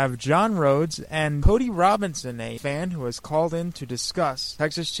 we have John Rhodes and Cody Robinson, a fan who has called in to discuss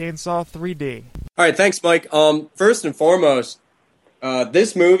Texas Chainsaw 3D. All right, thanks, Mike. First and foremost,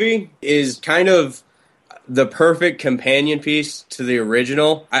 this movie is kind of the perfect companion piece to the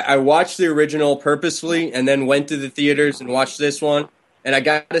original. I watched the original purposefully and then went to the theaters and watched this one. And I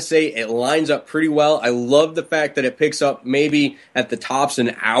gotta say, it lines up pretty well. I love the fact that it picks up maybe at the tops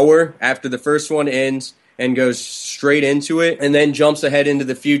an hour after the first one ends and goes straight into it and then jumps ahead into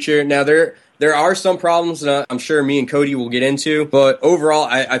the future. Now, there are some problems that I'm sure me and Cody will get into, but overall,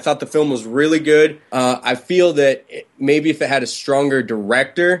 I thought the film was really good. I feel that maybe if it had a stronger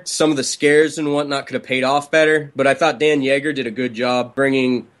director, some of the scares and whatnot could have paid off better, but I thought Dan Yeager did a good job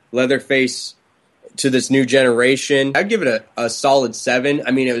bringing Leatherface to this new generation. I'd give it a solid 7.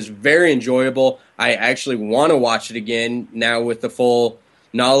 I mean, it was very enjoyable. I actually want to watch it again now with the full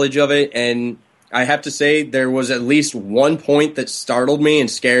knowledge of it, and I have to say there was at least one point that startled me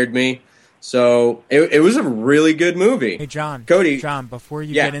and scared me. So it was a really good movie. Hey, John. Cody. John, before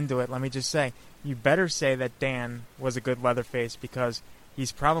you get into it, let me just say, you better say that Dan was a good Leatherface because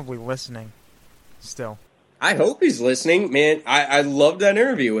he's probably listening still. I hope he's listening, man. I loved that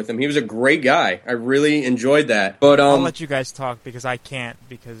interview with him. He was a great guy. I really enjoyed that. But I'll let you guys talk because I can't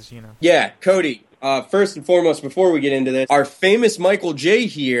because, you know. Yeah, Cody, first and foremost, before we get into this, our famous Michael J.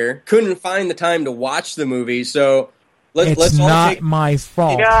 here couldn't find the time to watch the movie, so It's all not take, my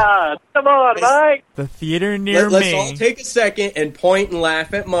fault. God, come on, Mike. The theater near let's me. all take a second and point and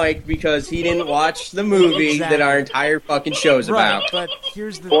laugh at Mike because he didn't watch the movie Exactly. that our entire fucking show's right, about. but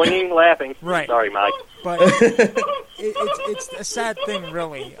here's the Pointing, laughing. Right. Sorry, Mike. But it's a sad thing,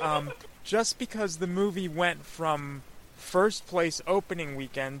 really. Just because the movie went from first place opening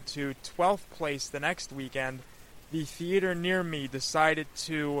weekend to 12th place the next weekend, the theater near me decided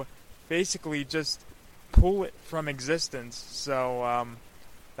to basically just pull it from existence. So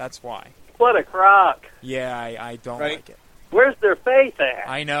that's why. What a crock. Yeah, I don't Right. like it. Where's their faith at?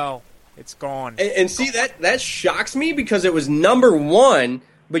 I know. It's gone. And see, that shocks me because it was number one,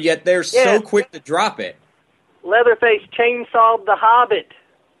 but yet they're Yeah. so quick to drop it. Leatherface chainsawed The Hobbit,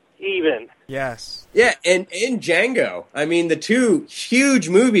 even. Yes. Yeah, and Django. I mean, the two huge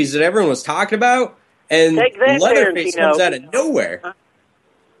movies that everyone was talking about, and Take that, Leatherface Tarantino. comes out of nowhere.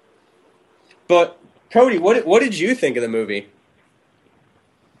 But, Cody, what did you think of the movie?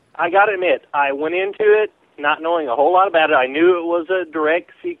 I gotta admit, I went into it not knowing a whole lot about it. I knew it was a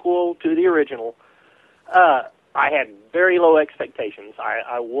direct sequel to the original. I had very low expectations.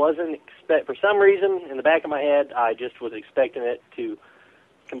 I wasn't for some reason, in the back of my head, I just was expecting it to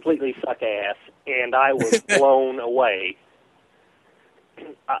completely suck ass, and I was blown away.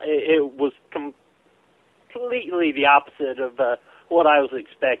 It was completely the opposite of what I was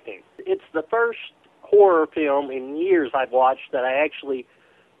expecting. It's the first horror film in years I've watched that I actually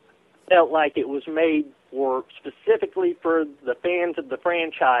felt like it was made specifically for the fans of the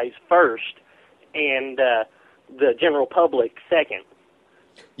franchise first, and the general public second.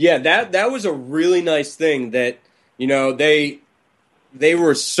 Yeah, that was a really nice thing that, you know, they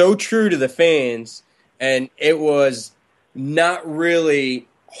were so true to the fans, and it was not really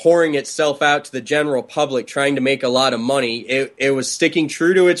whoring itself out to the general public trying to make a lot of money. It was sticking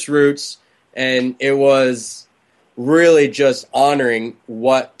true to its roots, and it was really just honoring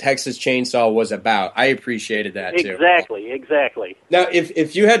what Texas Chainsaw was about. I appreciated that too. Exactly. Now,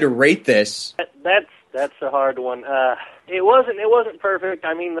 if you had to rate this, That's a hard one. It wasn't perfect.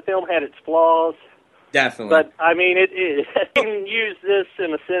 I mean, the film had its flaws. definitely. But, I mean, I can use this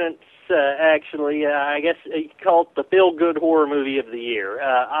in a sentence, actually. I guess you could call it the feel-good horror movie of the year.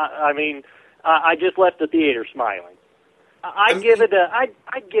 I just left the theater smiling. I'd give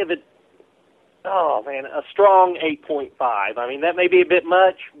it, oh, man, a strong 8.5. I mean, that may be a bit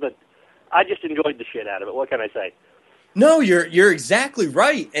much, but I just enjoyed the shit out of it. What can I say? No, you're exactly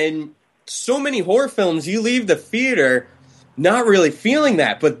right. And so many horror films, you leave the theater not really feeling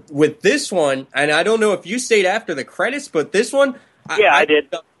that. But with this one, and I don't know if you stayed after the credits, but this one... Yeah, I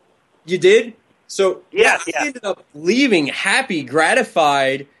did. You did? So, Yeah. I ended up leaving happy,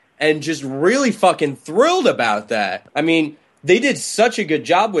 gratified, and just really fucking thrilled about that. I mean, they did such a good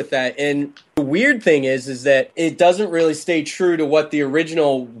job with that. And the weird thing is that it doesn't really stay true to what the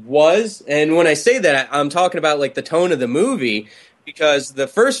original was. And when I say that, I'm talking about like the tone of the movie, because the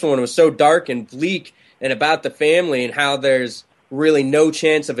first one was so dark and bleak and about the family and how there's really no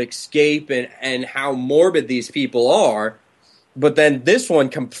chance of escape and how morbid these people are. But then this one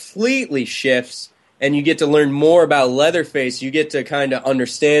completely shifts, and you get to learn more about Leatherface. You get to kind of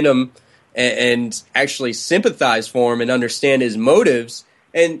understand him and actually sympathize for him and understand his motives.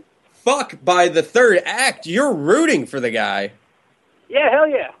 And fuck, by the third act, you're rooting for the guy. Yeah, hell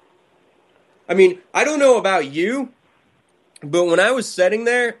yeah. I mean, I don't know about you, but when I was sitting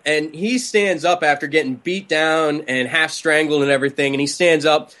there and he stands up after getting beat down and half strangled and everything, and he stands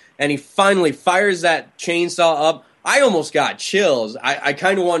up and he finally fires that chainsaw up, I almost got chills. I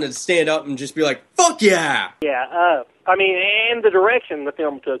kind of wanted to stand up and just be like, fuck yeah! Yeah, I mean, and the direction the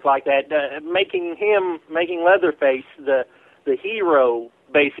film took like that, making Leatherface the hero,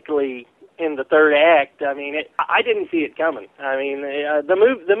 basically, in the third act. I mean, I didn't see it coming. I mean,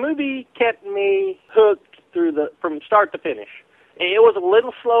 the movie kept me hooked from start to finish. It was a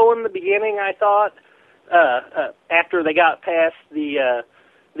little slow in the beginning, I thought, after they got past the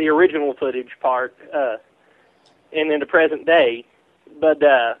original footage part, and into present day, but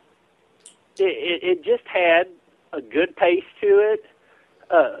it just had a good pace to it,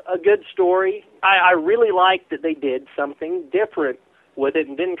 a good story. I really liked that they did something different with it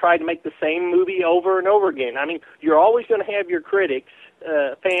and didn't try to make the same movie over and over again. I mean, you're always going to have your critics,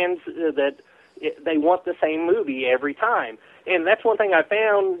 fans, that they want the same movie every time. And that's one thing I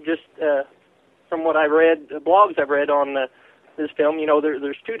found just from what I read, blogs I've read on this film. You know,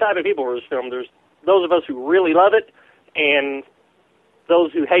 there's two types of people for this film. There's those of us who really love it and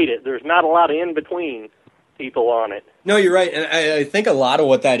those who hate it. There's not a lot of in-between people on it. No, you're right. And I think a lot of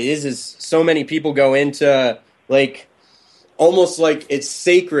what that is so many people go into, like, almost like it's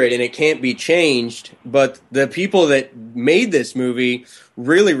sacred and it can't be changed. But the people that made this movie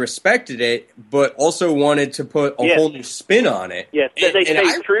really respected it, but also wanted to put a whole new spin on it. Yes, they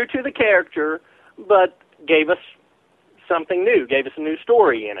stayed true to the character, but gave us something new, gave us a new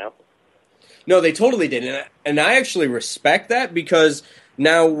story, you know. No, they totally did, and I actually respect that, because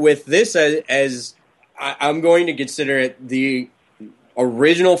now with this as I'm going to consider it the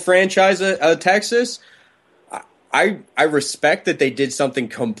original franchise of Texas, I respect that they did something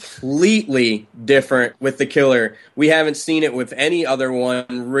completely different with The Killer. We haven't seen it with any other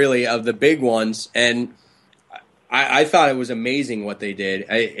one, really, of the big ones, and I thought it was amazing what they did.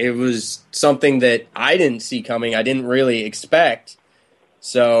 It was something that I didn't see coming. I didn't really expect.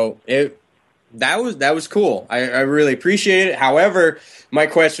 So that was cool. I really appreciate it. However, my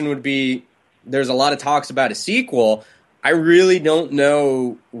question would be, there's a lot of talks about a sequel. I really don't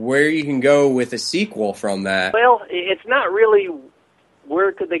know where you can go with a sequel from that. Well, it's not really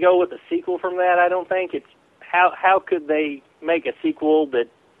where could they go with a sequel from that, I don't think. It's how could they make a sequel that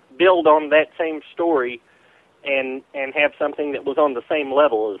build on that same story and have something that was on the same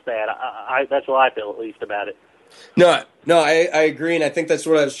level as that. That's what I feel, at least, about it. No, I agree, and I think that's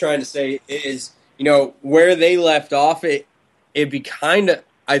what I was trying to say is, you know, where they left off, I think it'd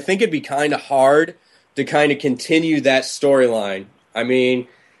be kind of hard to kind of continue that storyline. I mean,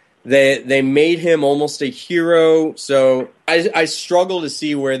 they made him almost a hero, so I struggle to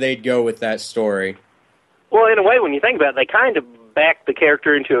see where they'd go with that story. Well, in a way, when you think about it, they kind of backed the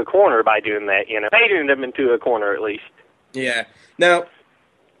character into a corner by doing that, you know. Painted him into a corner, at least. Yeah. Now,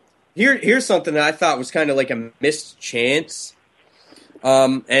 here's something that I thought was kind of like a missed chance,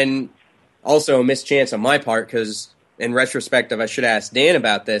 and also a missed chance on my part, because in retrospective, I should ask Dan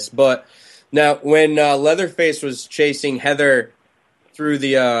about this. But now, when Leatherface was chasing Heather through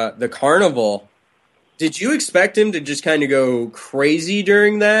the carnival, did you expect him to just kind of go crazy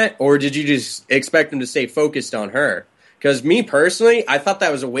during that, or did you just expect him to stay focused on her? Because me personally, I thought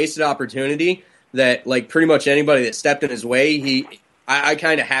that was a wasted opportunity. That like pretty much anybody that stepped in his way, I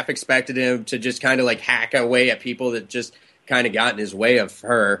kind of half expected him to just kind of like hack away at people that just kind of got in his way of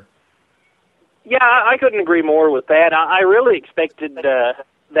her. Yeah, I couldn't agree more with that. I really expected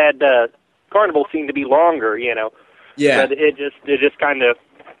that carnival scene to be longer, you know. Yeah. But it just kind of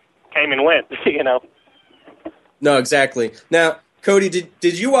came and went, you know. No, exactly. Now, Cody,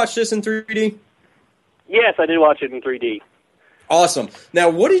 did you watch this in 3D? Yes, I did watch it in 3D. Awesome. Now,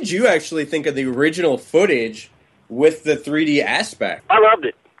 what did you actually think of the original footage with the 3D aspect? I loved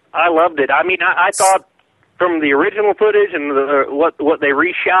it. I mean, I thought from the original footage and what they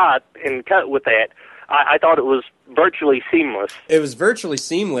reshot and cut with that, I thought it was virtually seamless. It was virtually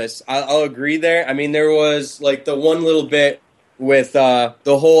seamless. I'll agree there. I mean, there was like the one little bit with the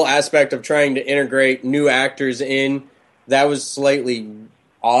whole aspect of trying to integrate new actors in. That was slightly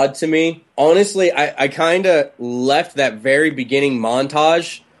odd to me. Honestly, I kind of left that very beginning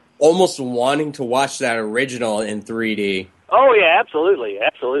montage almost wanting to watch that original in 3D. Oh, yeah, absolutely.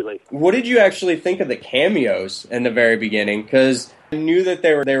 What did you actually think of the cameos in the very beginning? Because I knew that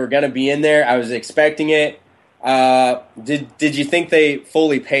they were going to be in there. I was expecting it. Did you think they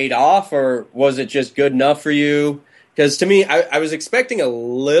fully paid off, or was it just good enough for you? Because to me, I was expecting a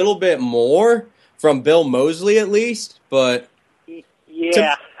little bit more from Bill Moseley at least, but...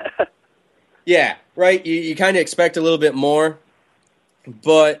 Yeah. Yeah, right? You kind of expect a little bit more,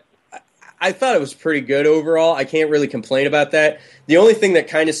 but I thought it was pretty good overall. I can't really complain about that. The only thing that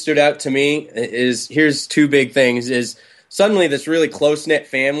kind of stood out to me is, here's two big things, is suddenly this really close-knit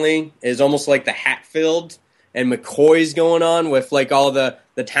family is almost like the Hatfield and McCoys going on with like all the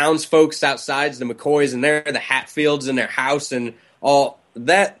townsfolk outside, the McCoys, and they're the Hatfields in their house and all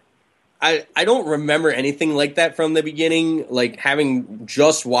that. I don't remember anything like that from the beginning, like having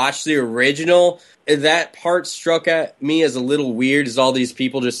just watched the original. That part struck at me as a little weird, as all these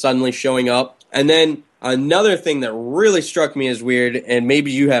people just suddenly showing up. And then another thing that really struck me as weird, and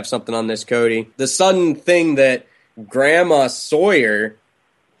maybe you have something on this, Cody, the sudden thing that Grandma Sawyer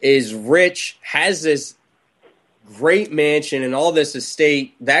is rich, has this great mansion and all this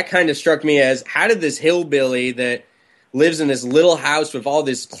estate. That kind of struck me as, how did this hillbilly that lives in this little house with all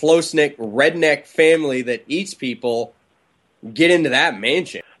this close-knit redneck family that eats people get into that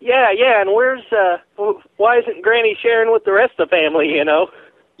mansion? Yeah, and why isn't Granny sharing with the rest of the family, you know?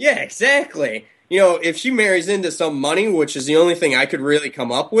 Yeah, exactly. You know, if she marries into some money, which is the only thing I could really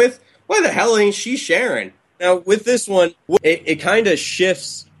come up with, why the hell ain't she sharing? Now, with this one, it kind of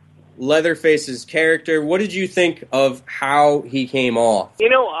shifts Leatherface's character. What did you think of how he came off? You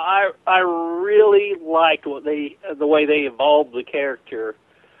know, I really liked the way they evolved the character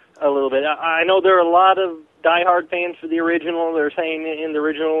a little bit. I know there are a lot of diehard fans for the original. They're saying in the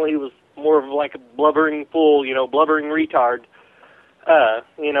original he was more of like a blubbering fool, blubbering retard,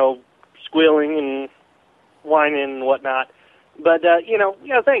 squealing and whining and whatnot. But I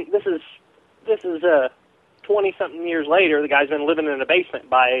think this is 20-something years later. The guy's been living in a basement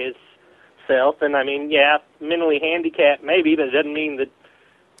by himself, and I mean, yeah, mentally handicapped maybe, but it doesn't mean that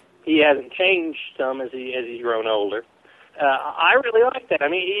he hasn't changed some as he's grown older. I really like that. I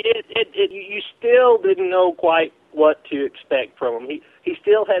mean, you still didn't know quite what to expect from him. He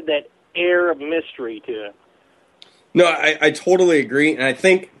still had that air of mystery to him. No, I totally agree, and I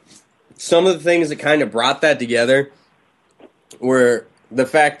think some of the things that kind of brought that together were the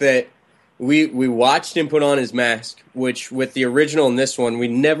fact that we watched him put on his mask, which with the original and this one, we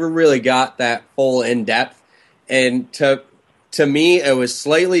never really got that full in-depth, and to me, it was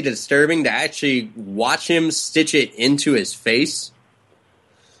slightly disturbing to actually watch him stitch it into his face.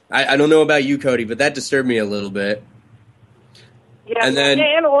 I don't know about you, Cody, but that disturbed me a little bit. Yeah,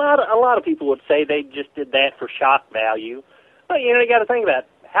 and a lot of people would say they just did that for shock value. But you got to think about it.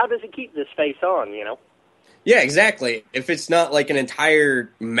 How does he keep this face on? Yeah, exactly. If it's not like an entire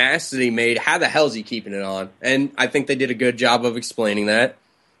mask that he made, how the hell is he keeping it on? And I think they did a good job of explaining that.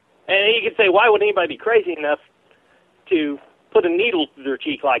 And you could say, why would anybody be crazy enough to put a needle through their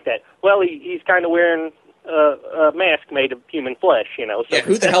cheek like that? Well, he's kind of wearing a mask made of human flesh, So. Yeah,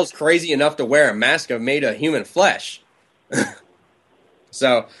 who the hell's crazy enough to wear a mask made of human flesh?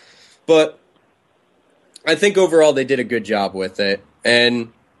 So, but I think overall they did a good job with it.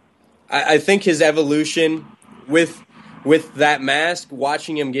 And I think his evolution with that mask,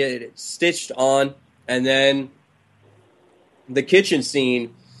 watching him get it stitched on, and then the kitchen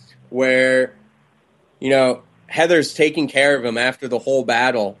scene where, Heather's taking care of him after the whole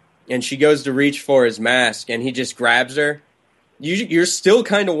battle, and she goes to reach for his mask, and he just grabs her. You're still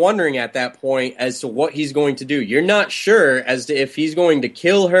kind of wondering at that point as to what he's going to do. You're not sure as to if he's going to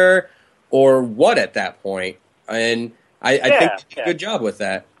kill her or what at that point. And I think they did a good job with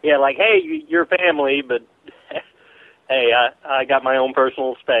that. Yeah, like, hey, you're family, but hey, I got my own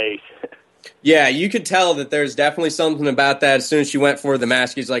personal space. Yeah, you could tell that there's definitely something about that. As soon as she went for the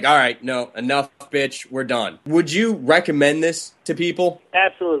mask, he's like, all right, no, enough, bitch, we're done. Would you recommend this to people?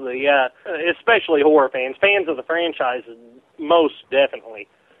 Absolutely, yeah, especially horror fans of the franchise, most definitely.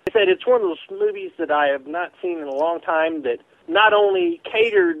 I said it's one of those movies that I have not seen in a long time that not only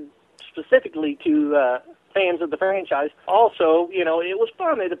catered specifically to fans of the franchise, also, it was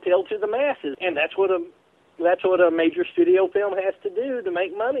fun. It appealed to the masses, and that's what a major studio film has to do to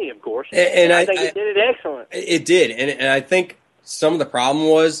make money, of course. And I think it did it excellent. It did, and I think some of the problem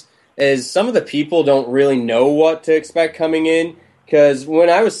is some of the people don't really know what to expect coming in, because when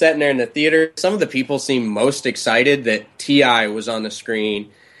I was sitting there in the theater, some of the people seemed most excited that T.I. was on the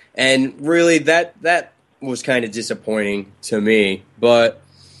screen, and really that was kind of disappointing to me. But,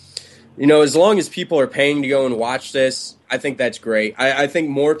 as long as people are paying to go and watch this, I think that's great. I think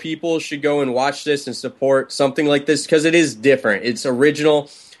more people should go and watch this and support something like this because it is different. It's original.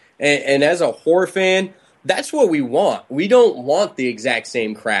 And as a horror fan, that's what we want. We don't want the exact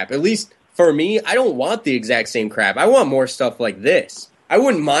same crap. At least for me, I don't want the exact same crap. I want more stuff like this. I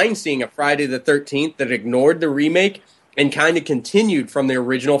wouldn't mind seeing a Friday the 13th that ignored the remake and kind of continued from the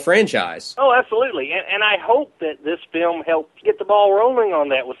original franchise. Oh, absolutely. And I hope that this film helps get the ball rolling on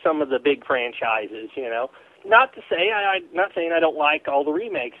that with some of the big franchises, Not to say, I'm not saying I don't like all the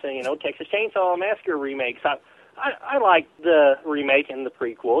remakes. Texas Chainsaw Massacre remakes. I like the remake and the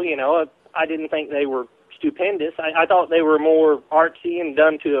prequel. I didn't think they were stupendous. I thought they were more artsy and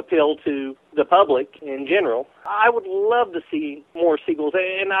done to appeal to the public in general. I would love to see more sequels,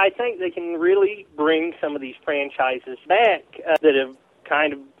 and I think they can really bring some of these franchises back that have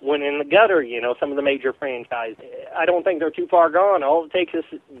kind of went in the gutter, some of the major franchises. I don't think they're too far gone. All it takes is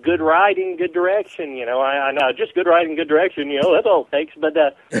good writing, good direction, I know, just good writing, good direction, that's all it takes. But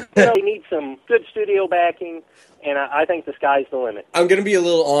they need some good studio backing, and I think the sky's the limit. I'm going to be a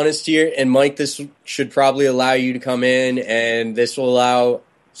little honest here, and Mike, this should probably allow you to come in, and this will allow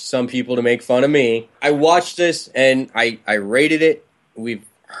some people to make fun of me. I watched this, and I rated it. We've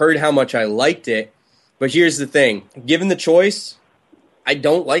heard how much I liked it, but here's the thing. Given the choice, I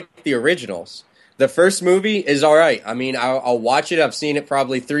don't like the originals. The first movie is all right. I mean, I'll watch it. I've seen it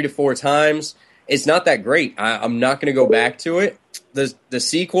probably 3 to 4 times. It's not that great. I'm not going to go back to it. The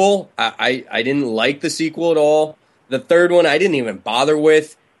sequel, I didn't like the sequel at all. The third one, I didn't even bother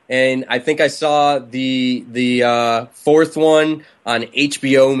with. And I think I saw the fourth one on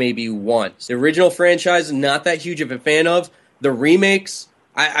HBO maybe once. The original franchise, not that huge of a fan of. The remakes,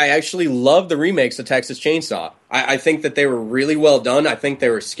 I actually love the remakes of Texas Chainsaw. I think that they were really well done. I think they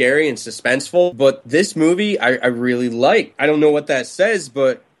were scary and suspenseful. But this movie, I really like. I don't know what that says,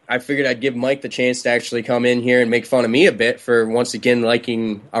 but I figured I'd give Mike the chance to actually come in here and make fun of me a bit for, once again,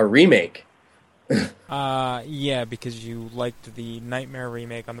 liking our remake. Yeah, because you liked the Nightmare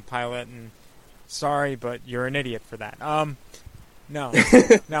remake on the pilot, and sorry, but you're an idiot for that. No.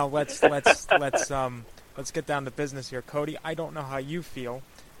 Now let's get down to business here, Cody. I don't know how you feel,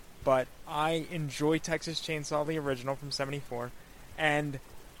 but I enjoy Texas Chainsaw, the original from '74, and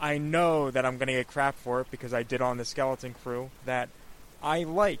I know that I'm going to get crap for it because I did on the Skeleton Crew that I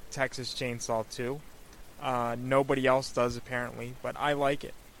like Texas Chainsaw 2. Nobody else does, apparently, but I like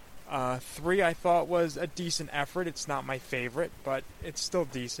it. 3 I thought was a decent effort. It's not my favorite, but it's still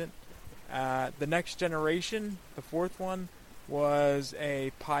decent. The Next Generation, the 4th one, was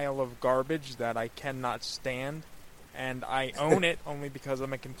a pile of garbage that I cannot stand, and I own it only because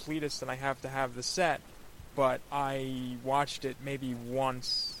I'm a completist and I have to have the set, but I watched it maybe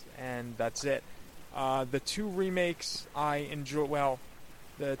once, and that's it. The 2 remakes I enjoy, well,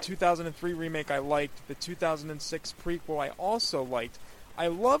 the 2003 remake I liked, the 2006 prequel I also liked. I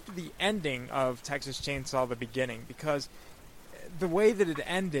loved the ending of Texas Chainsaw, the beginning, because the way that it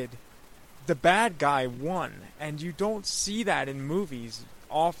ended, the bad guy won, and you don't see that in movies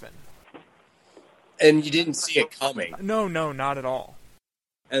often. And you didn't see it coming. No, not at all.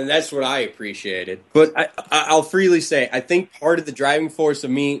 And that's what I appreciated. But I'll freely say, I think part of the driving force of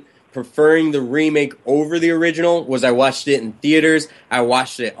me preferring the remake over the original was I watched it in theaters. I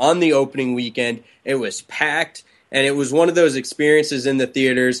watched it on the opening weekend. It was packed, and it was one of those experiences in the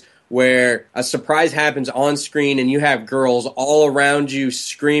theaters where a surprise happens on screen and you have girls all around you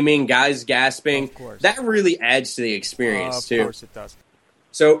screaming, guys gasping. Of course. That really adds to the experience, too. Of course it does.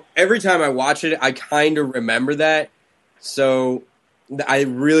 So every time I watch it, I kind of remember that. So I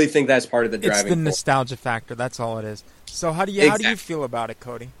really think that's part of the driving force. It's the nostalgia factor. That's all it is. So how do you feel about it,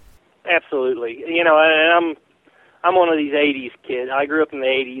 Cody? Absolutely. You know, and I'm one of these '80s kids. I grew up in the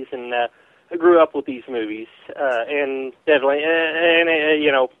 '80s, and I grew up with these movies, and definitely, and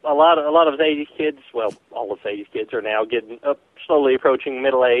you know, a lot of the '80s kids. Well, all of the '80s kids are now getting up, slowly approaching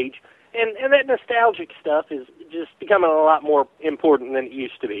middle age, and that nostalgic stuff is just becoming a lot more important than it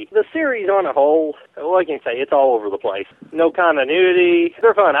used to be. The series on a whole, well, I can say it's all over the place. No continuity.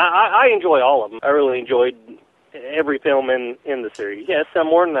 They're fun. I enjoy all of them. I really enjoyed every film in the series. Yes, some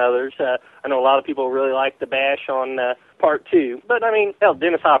more than others. I know a lot of people really like the bash on part 2, but I mean, hell,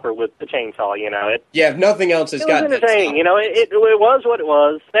 Dennis Hopper with the chainsaw. You know, if nothing else, it was entertaining. You know, it was what it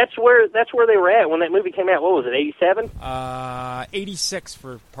was. That's where they were at when that movie came out. What was it? 87? 86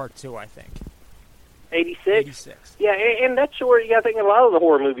 for part 2, I think. 86? 86. Yeah, and that's where you got to think of a lot of the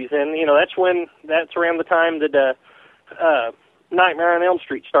horror movies. And you know, that's around the time that Nightmare on Elm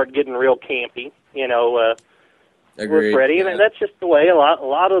Street started getting real campy. You know. With Freddy, and that's just the way a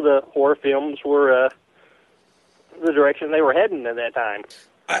lot of the horror films were the direction they were heading at that time.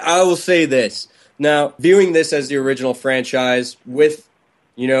 I will say this. Now, viewing this as the original franchise with,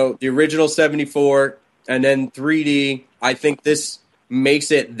 you know, the original 74 and then 3D, I think this makes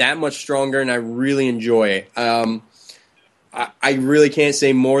it that much stronger, and I really enjoy it. I really can't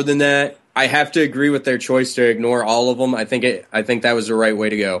say more than that. I have to agree with their choice to ignore all of them. I think that was the right way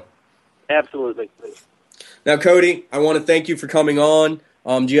to go. Absolutely. Now, Cody, I want to thank you for coming on.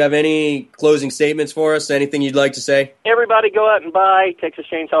 Do you have any closing statements for us? Anything you'd like to say? Everybody go out and buy Texas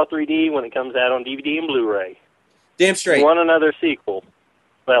Chainsaw 3D when it comes out on DVD and Blu-ray. Damn straight. We want another sequel.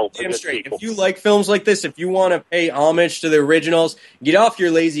 Well, damn straight. Sequel. If you like films like this, if you want to pay homage to the originals, get off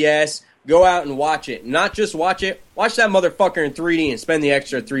your lazy ass, go out and watch it. Not just watch it, watch that motherfucker in 3D and spend the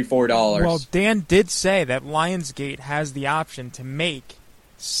extra $3-4. Well, Dan did say that Lionsgate has the option to make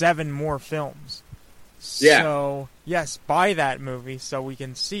 7 more films. Yeah. So, yes, buy that movie so we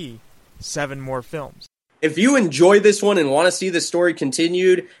can see 7 more films. If you enjoy this one and want to see the story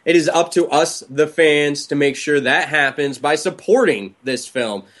continued, it is up to us, the fans, to make sure that happens by supporting this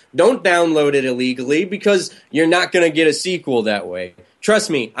film. Don't download it illegally because you're not going to get a sequel that way.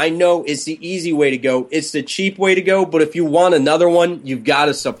 Trust me, I know it's the easy way to go. It's the cheap way to go, but if you want another one, you've got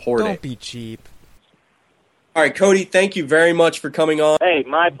to support it. Don't be cheap. All right, Cody, thank you very much for coming on. Hey,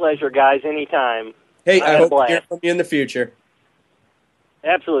 my pleasure, guys, anytime. Hey, I hope to hear from you in the future.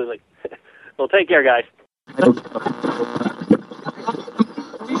 Absolutely. Well, take care, guys.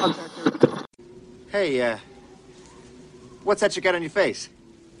 Hey, what's that you got on your face?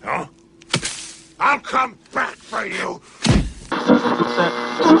 Huh? I'll come back for you!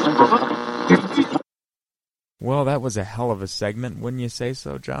 Well, that was a hell of a segment, wouldn't you say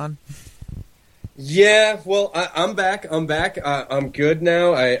so, John? Yeah, well, I'm back. I'm good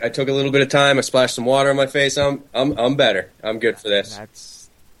now. I took a little bit of time. I splashed some water on my face. I'm better. I'm good for this.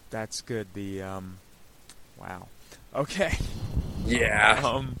 That's good. Wow. Okay.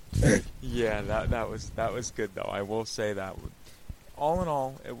 Yeah. Yeah, that was good though. I will say that. All in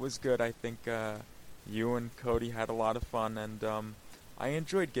all, it was good. I think you and Cody had a lot of fun, and I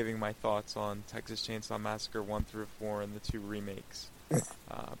enjoyed giving my thoughts on Texas Chainsaw Massacre 1 through 4 and the 2 remakes,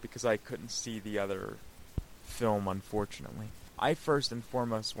 because I couldn't see the other film, unfortunately. I first and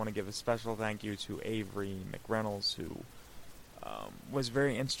foremost want to give a special thank you to Avery McReynolds, who was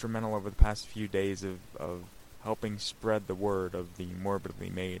very instrumental over the past few days of helping spread the word of the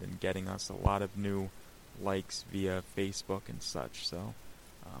Morbidly Made and getting us a lot of new likes via Facebook and such. So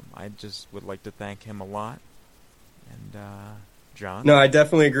I just would like to thank him a lot. And John? No, I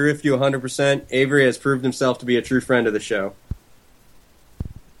definitely agree with you 100%. Avery has proved himself to be a true friend of the show.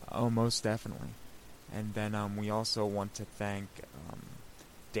 Oh, most definitely. And then we also want to thank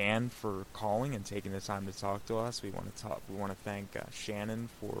Dan for calling and taking the time to talk to us. We want to thank Shannon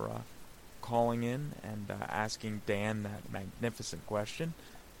for calling in and asking Dan that magnificent question.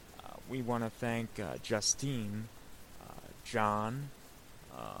 We want to thank Justine, John,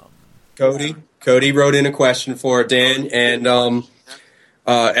 Cody. Cody wrote in a question for Dan, and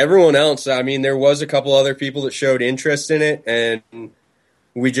everyone else. I mean, there was a couple other people that showed interest in it, and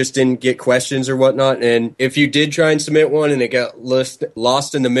we just didn't get questions or whatnot. And if you did try and submit one and it got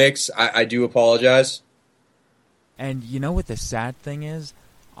lost in the mix, I do apologize. And you know what the sad thing is?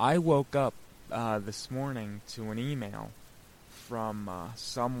 I woke up this morning to an email from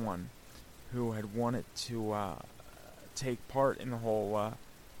someone who had wanted to take part in the whole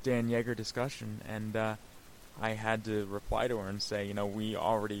Dan Yeager discussion, and I had to reply to her and say, we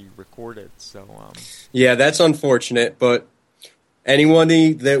already recorded, so... Yeah, that's unfortunate, but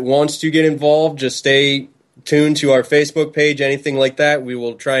anybody that wants to get involved, just stay tuned to our Facebook page, anything like that. We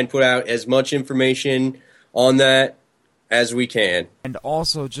will try and put out as much information on that as we can. And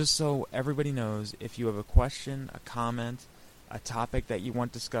also, just so everybody knows, if you have a question, a comment, a topic that you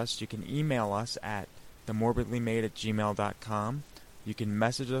want discussed, you can email us at themorbidlymade@gmail.com. You can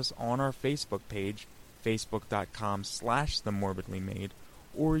message us on our Facebook page, facebook.com/themorbidlymade,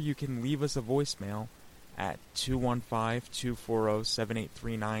 or you can leave us a voicemail at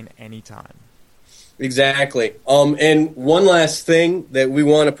 215-240-7839 anytime. Exactly. And one last thing that we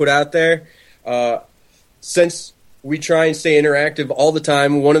want to put out there, since we try and stay interactive all the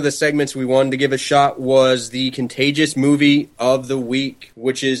time, one of the segments we wanted to give a shot was the Contagious Movie of the Week,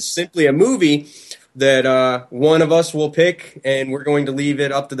 which is simply a movie that one of us will pick, and we're going to leave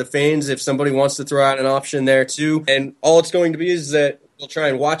it up to the fans if somebody wants to throw out an option there too. And all it's going to be is that we'll try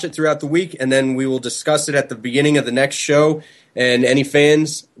and watch it throughout the week, and then we will discuss it at the beginning of the next show. And any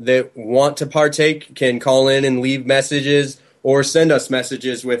fans that want to partake can call in and leave messages or send us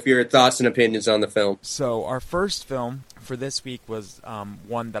messages with your thoughts and opinions on the film. So our first film for this week was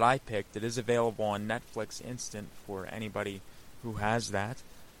one that I picked. It is available on Netflix Instant for anybody who has that.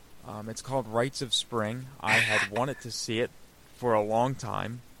 It's called Rites of Spring. I had wanted to see it for a long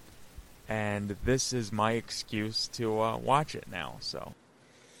time, and this is my excuse to watch it now. So,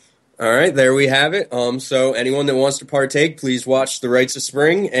 all right, there we have it. So anyone that wants to partake, please watch The Rites of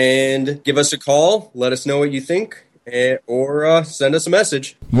Spring and give us a call. Let us know what you think, or send us a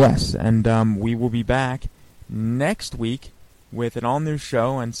message. Yes, and we will be back next week with an all-new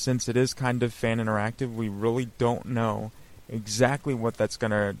show, and since it is kind of fan interactive, we really don't know exactly what that's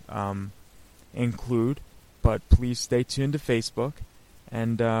going to include, but please stay tuned to Facebook,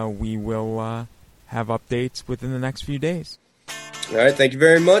 and we will have updates within the next few days. All right, thank you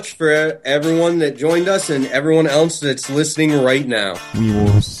very much for everyone that joined us and everyone else that's listening right now. We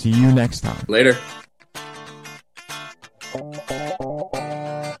will see you next time. Later.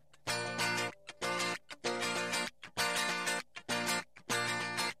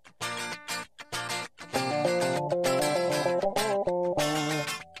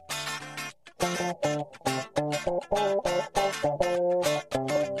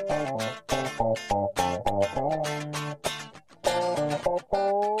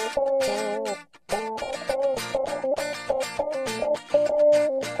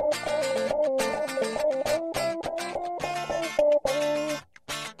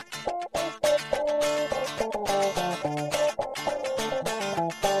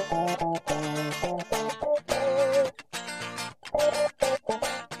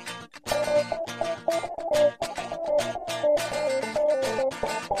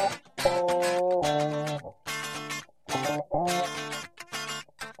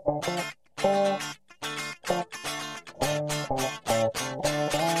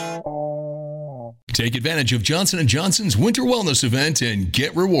 Take advantage of Johnson & Johnson's Winter Wellness Event and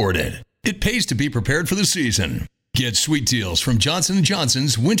get rewarded. It pays to be prepared for the season. Get sweet deals from Johnson &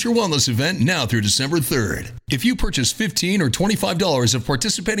 Johnson's Winter Wellness Event now through December 3rd. If you purchase $15 or $25 of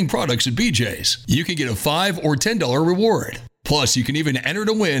participating products at BJ's, you can get a $5 or $10 reward. Plus, you can even enter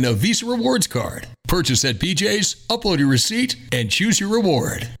to win a Visa Rewards card. Purchase at BJ's, upload your receipt, and choose your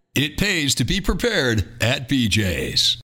reward. It pays to be prepared at BJ's.